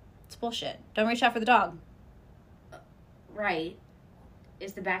 It's bullshit. Don't reach out for the dog. Right.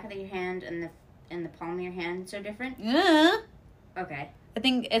 Is the back of your hand and the palm of your hand so different? Yeah. Okay. I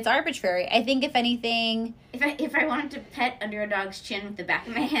think it's arbitrary. I think if anything... If I wanted to pet under a dog's chin with the back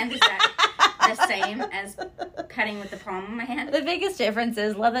of my hand, is that the same as petting with the palm of my hand? The biggest difference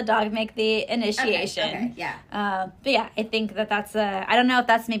is let the dog make the initiation. Okay, yeah. But yeah, I think that's I don't know if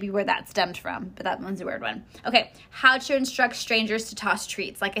that's maybe where that stemmed from, but that one's a weird one. Okay, how to instruct strangers to toss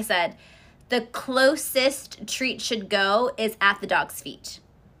treats. Like I said, the closest treat should go is at the dog's feet.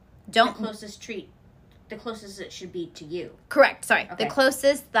 The closest it should be to you. Correct, sorry. Okay. The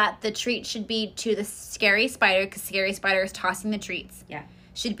closest that the treat should be to the scary spider, because scary spider is tossing the treats,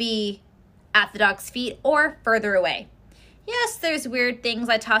 should be at the dog's feet or further away. Yes, there's weird things.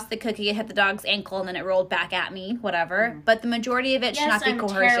 I tossed the cookie, it hit the dog's ankle, and then it rolled back at me, whatever. Mm. But the majority of it should not be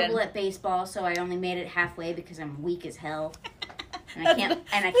coercion. Yes, I'm terrible at baseball, so I only made it halfway because I'm weak as hell. And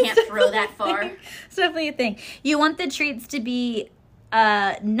I can't throw that far. It's definitely a thing. You want the treats to be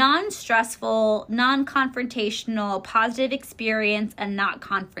non-stressful, non-confrontational, positive experience, and not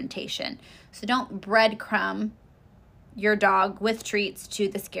confrontation. So don't breadcrumb your dog with treats to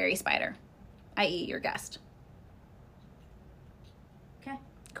the scary spider, i.e. your guest. Okay.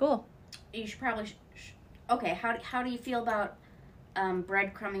 Cool. You should probably... Okay, how do you feel about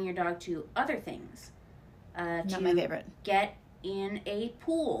breadcrumbing your dog to other things? Not my favorite. Get in a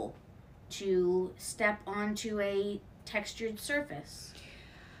pool, to step onto a textured surface.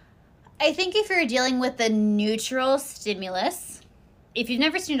 I think if you're dealing with a neutral stimulus, if you've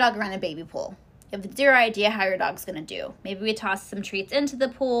never seen a dog around a baby pool, you have zero idea how your dog's going to do. Maybe we toss some treats into the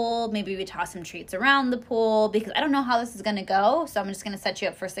pool. Maybe we toss some treats around the pool, because I don't know how this is going to go. So I'm just going to set you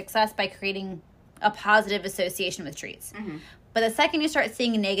up for success by creating a positive association with treats. Mm-hmm. But the second you start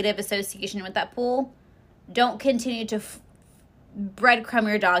seeing a negative association with that pool, don't continue to breadcrumb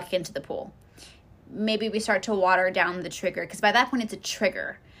your dog into the pool. Maybe we start to water down the trigger, because by that point it's a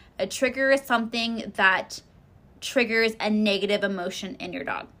trigger. A trigger is something that triggers a negative emotion in your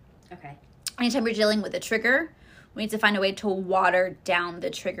dog. Okay. Anytime you're dealing with a trigger, we need to find a way to water down the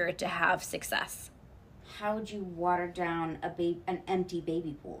trigger to have success. How would you water down an empty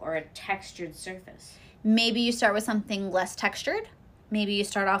baby pool or a textured surface? Maybe you start with something less textured. Maybe you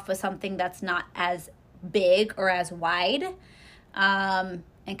start off with something that's not as big or as wide.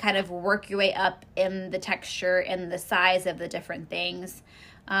 And kind of work your way up in the texture and the size of the different things.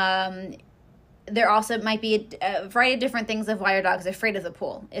 There also might be a variety of different things of why your dog's afraid of the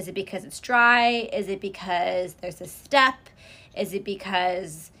pool. Is it because it's dry? Is it because there's a step? Is it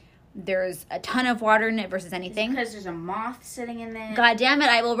because there's a ton of water in it versus anything? Is it because there's a moth sitting in there? God damn it,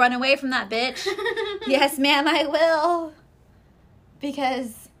 I will run away from that bitch. Yes, ma'am, I will.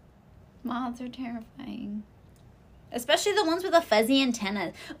 Because moths are terrifying. Especially the ones with the fuzzy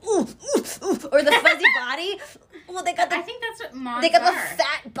antennas. Ooh, ooh, ooh. Or the fuzzy body. Well, they got I think that's what moths They got are. the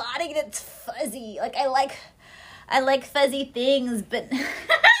fat body that's fuzzy. Like, I like fuzzy things, but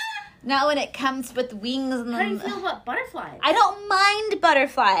not when it comes with wings. And How do you feel about butterflies? I don't mind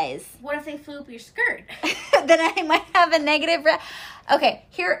butterflies. What if they flew up your skirt? Then I might have a negative... Okay,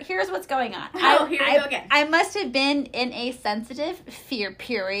 here's what's going on. Oh, here we go again. I must have been in a sensitive fear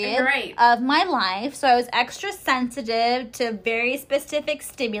period Right. of my life, so I was extra sensitive to very specific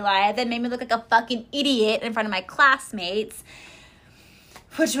stimuli that made me look like a fucking idiot in front of my classmates,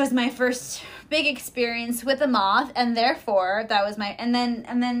 which was my first big experience with a moth, and therefore that was my... And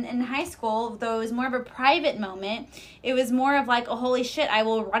then in high school, though it was more of a private moment, it was more of like, oh, holy shit, I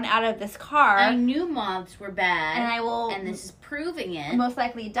will run out of this car. I knew moths were bad. And I will... And this is proving it. Most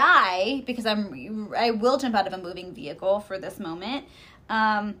likely die, because I will jump out of a moving vehicle for this moment.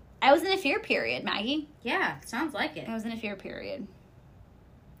 I was in a fear period, Maggie. Yeah, sounds like it. I was in a fear period.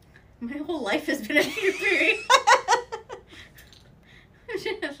 My whole life has been a fear period.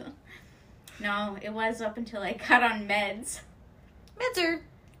 No, it was up until I got on meds. Meds are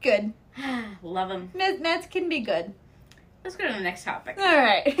good. Love them. Meds can be good. Let's go to the next topic. All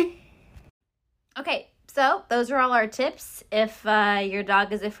right. Okay, so those are all our tips. If your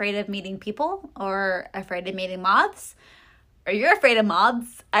dog is afraid of meeting people or afraid of meeting moths, or you're afraid of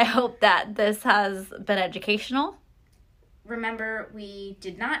moths, I hope that this has been educational. Remember, we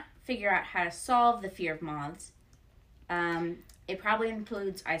did not figure out how to solve the fear of moths. It probably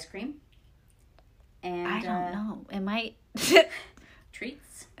includes ice cream. And I don't know. It might...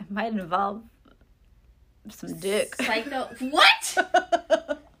 treats. It might involve some dick. Psycho. What?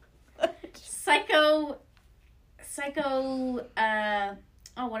 Psycho.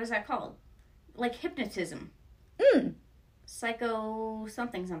 What is that called? Like hypnotism. Psycho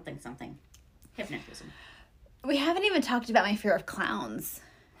something. Hypnotism. We haven't even talked about my fear of clowns.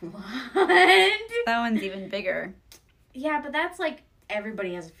 What? That one's even bigger. Yeah, but that's like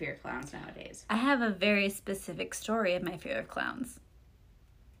everybody has a fear of clowns nowadays. I have a very specific story of my fear of clowns.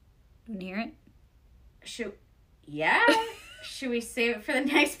 You want to hear it? Should we save it for the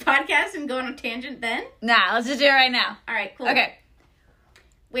next podcast and go on a tangent then? Nah, let's just do it right now. All right, cool. Okay.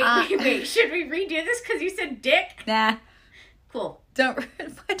 Wait. Should we redo this because you said dick? Nah. Cool. Why do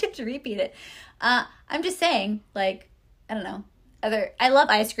you have to repeat it? I'm just saying, like, I don't know. I love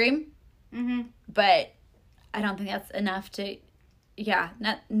ice cream. Mm-hmm. But I don't think that's enough to,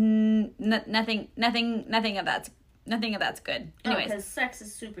 nothing of that's good. Anyways. Because sex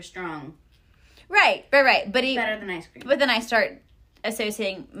is super strong. Right. But better than ice cream. But then I start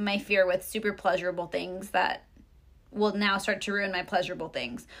associating my fear with super pleasurable things that will now start to ruin my pleasurable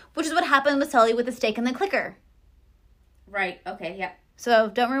things, which is what happened with Sully with the steak and the clicker. Right. Okay. Yeah. So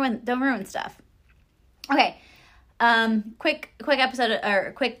don't ruin stuff. Okay. Quick episode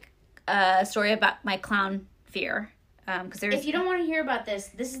or quick story about my clown fear. If you don't want to hear about this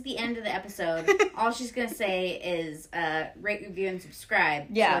is the end of the episode. All she's gonna say is rate, review, and subscribe.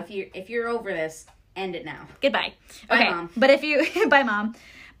 Yeah. So if you're over this, end it now. Goodbye. Bye, okay. Mom. But if you bye, Mom.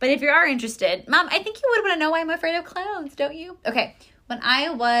 But if you are interested, Mom, I think you would want to know why I'm afraid of clowns, don't you? Okay. When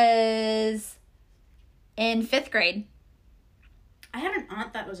I was in 5th grade, I had an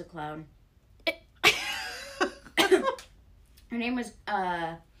aunt that was a clown. Her name was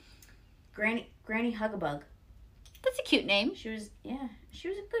Granny Hugabug. That's a cute name. She was a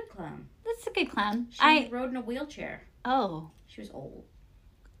good clown. That's a good clown. She rode in a wheelchair. Oh. She was old.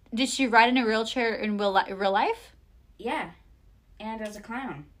 Did she ride in a wheelchair in real life? Yeah. And as a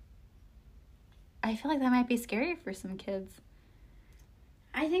clown. I feel like that might be scary for some kids.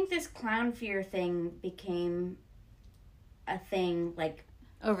 I think this clown fear thing became a thing like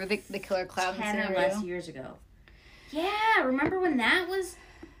over the killer clown 10 scenario. or less years ago. Yeah, remember when that was...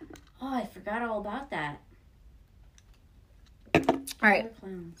 Oh, I forgot all about that. All right.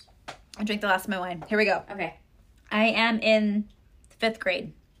 Clowns. I'll drink the last of my wine. Here we go. Okay. I am in 5th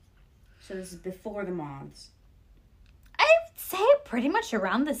grade. So this is before the moths. I would say pretty much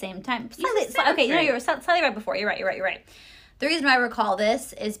around the same time. Slightly You're slightly right before. You're right. The reason I recall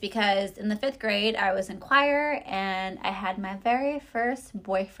this is because in the 5th grade, I was in choir and I had my very first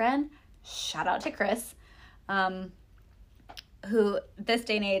boyfriend. Shout out to Chris. Who, this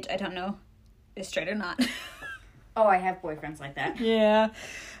day and age, I don't know, is straight or not. Oh, I have boyfriends like that. Yeah.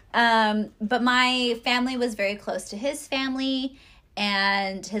 But my family was very close to his family,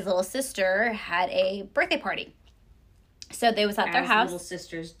 and his little sister had a birthday party. So they was at their house. Little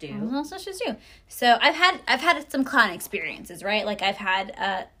sisters do. Little sisters do. So I've had some clown experiences, right? Like I've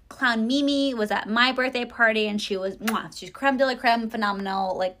had clown Mimi was at my birthday party, and she's creme de la creme,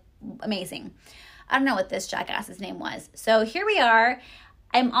 phenomenal, like amazing. I don't know what this jackass's name was. So here we are.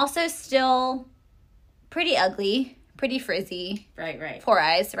 I'm also still pretty ugly, pretty frizzy. Right. 4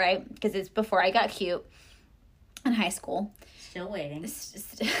 eyes, right? Because it's before I got cute in high school. Still waiting.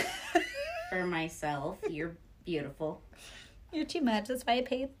 For myself. You're beautiful. You're too much. That's why I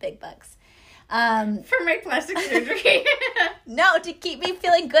pay big bucks. For my plastic surgery. No, to keep me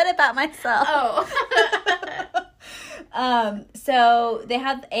feeling good about myself. Oh. So they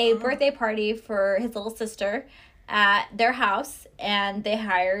had a birthday party for his little sister at their house, and they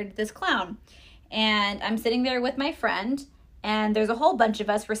hired this clown. And I'm sitting there with my friend, and there's a whole bunch of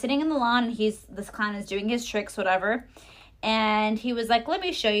us. We're sitting in the lawn, and this clown is doing his tricks, whatever. And he was like, "Let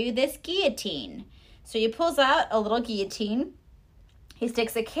me show you this guillotine." So he pulls out a little guillotine. He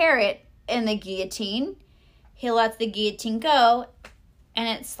sticks a carrot in the guillotine. He lets the guillotine go, and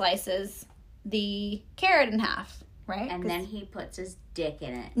it slices the carrot in half, right? And then he puts his dick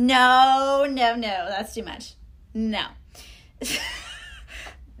in it. No, that's too much. No.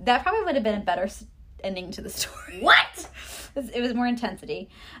 That probably would have been a better ending to the story. What? It was more intensity.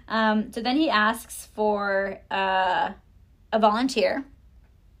 So then he asks for a volunteer,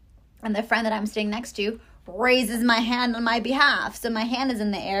 and the friend that I'm sitting next to raises my hand on my behalf. So my hand is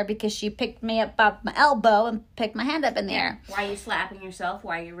in the air because she picked me up by my elbow and picked my hand up in the air. Why are you slapping yourself?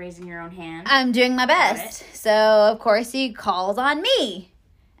 Why are you raising your own hand? I'm doing my best. So, of course, he calls on me.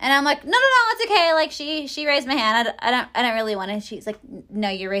 And I'm like, no, it's okay. Like, she raised my hand. I don't really want to. She's like, no,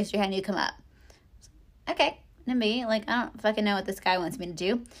 you raised your hand. You come up. Okay. And me, like, I don't fucking know what this guy wants me to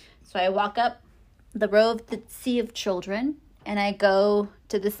do. So I walk up the row of the sea of children, and I go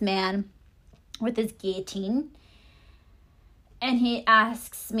to this man with his guillotine, and he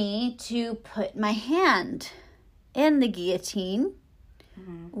asks me to put my hand in the guillotine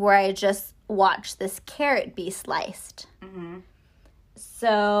where I just watched this carrot be sliced.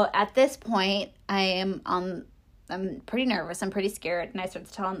 So at this point, I'm pretty nervous. I'm pretty scared, and I start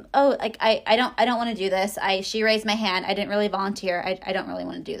to tell him, "Oh, like I don't want to do this. She raised my hand. I didn't really volunteer. I don't really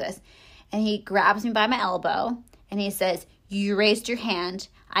want to do this." And he grabs me by my elbow, and he says, "You raised your hand.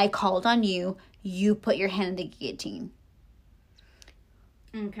 I called on you. You put your hand in the guillotine."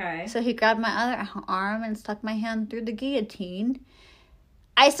 Okay. So he grabbed my other arm and stuck my hand through the guillotine.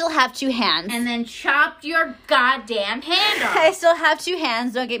 I still have two hands. And then chopped your goddamn hand off. I still have two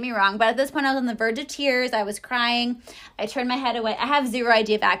hands, don't get me wrong. But at this point, I was on the verge of tears. I was crying. I turned my head away. I have zero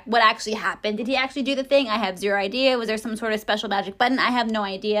idea of what actually happened. Did he actually do the thing? I have zero idea. Was there some sort of special magic button? I have no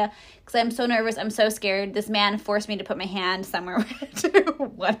idea because I'm so nervous. I'm so scared. This man forced me to put my hand somewhere where I didn't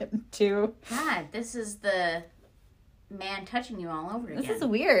want him to. God, this is the man touching you all over again. This is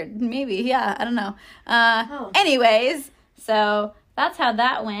weird. Maybe. Yeah, I don't know. Anyways, so that's how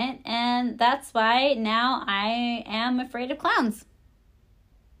that went, and that's why now I am afraid of clowns.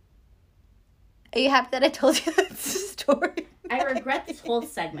 Are you happy that I told you that story? I regret this whole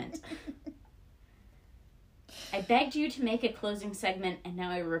segment. I begged you to make a closing segment, and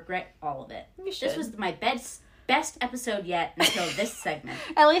now I regret all of it. You should. This was my best episode yet until this segment.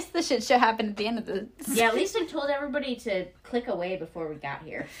 At least the shit show happened at the end of the... Yeah, at least I told everybody to click away before we got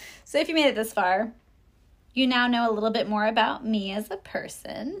here. So if you made it this far, you now know a little bit more about me as a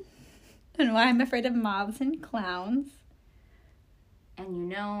person and why I'm afraid of moths and clowns. And you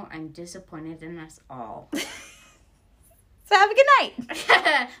know I'm disappointed in us all. So have a good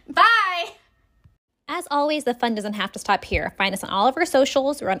night. Bye! As always, the fun doesn't have to stop here. Find us on all of our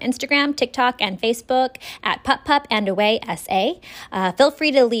socials. We're on Instagram, TikTok, and Facebook at Pup and Away SA. Feel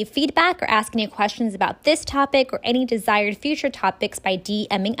free to leave feedback or ask any questions about this topic or any desired future topics by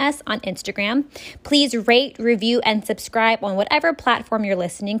DMing us on Instagram. Please rate, review, and subscribe on whatever platform you're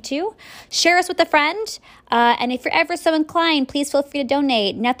listening to. Share us with a friend. And if you're ever so inclined, please feel free to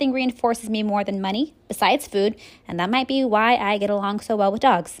donate. Nothing reinforces me more than money, besides food, and that might be why I get along so well with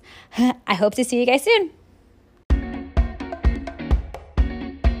dogs. I hope to see you guys soon.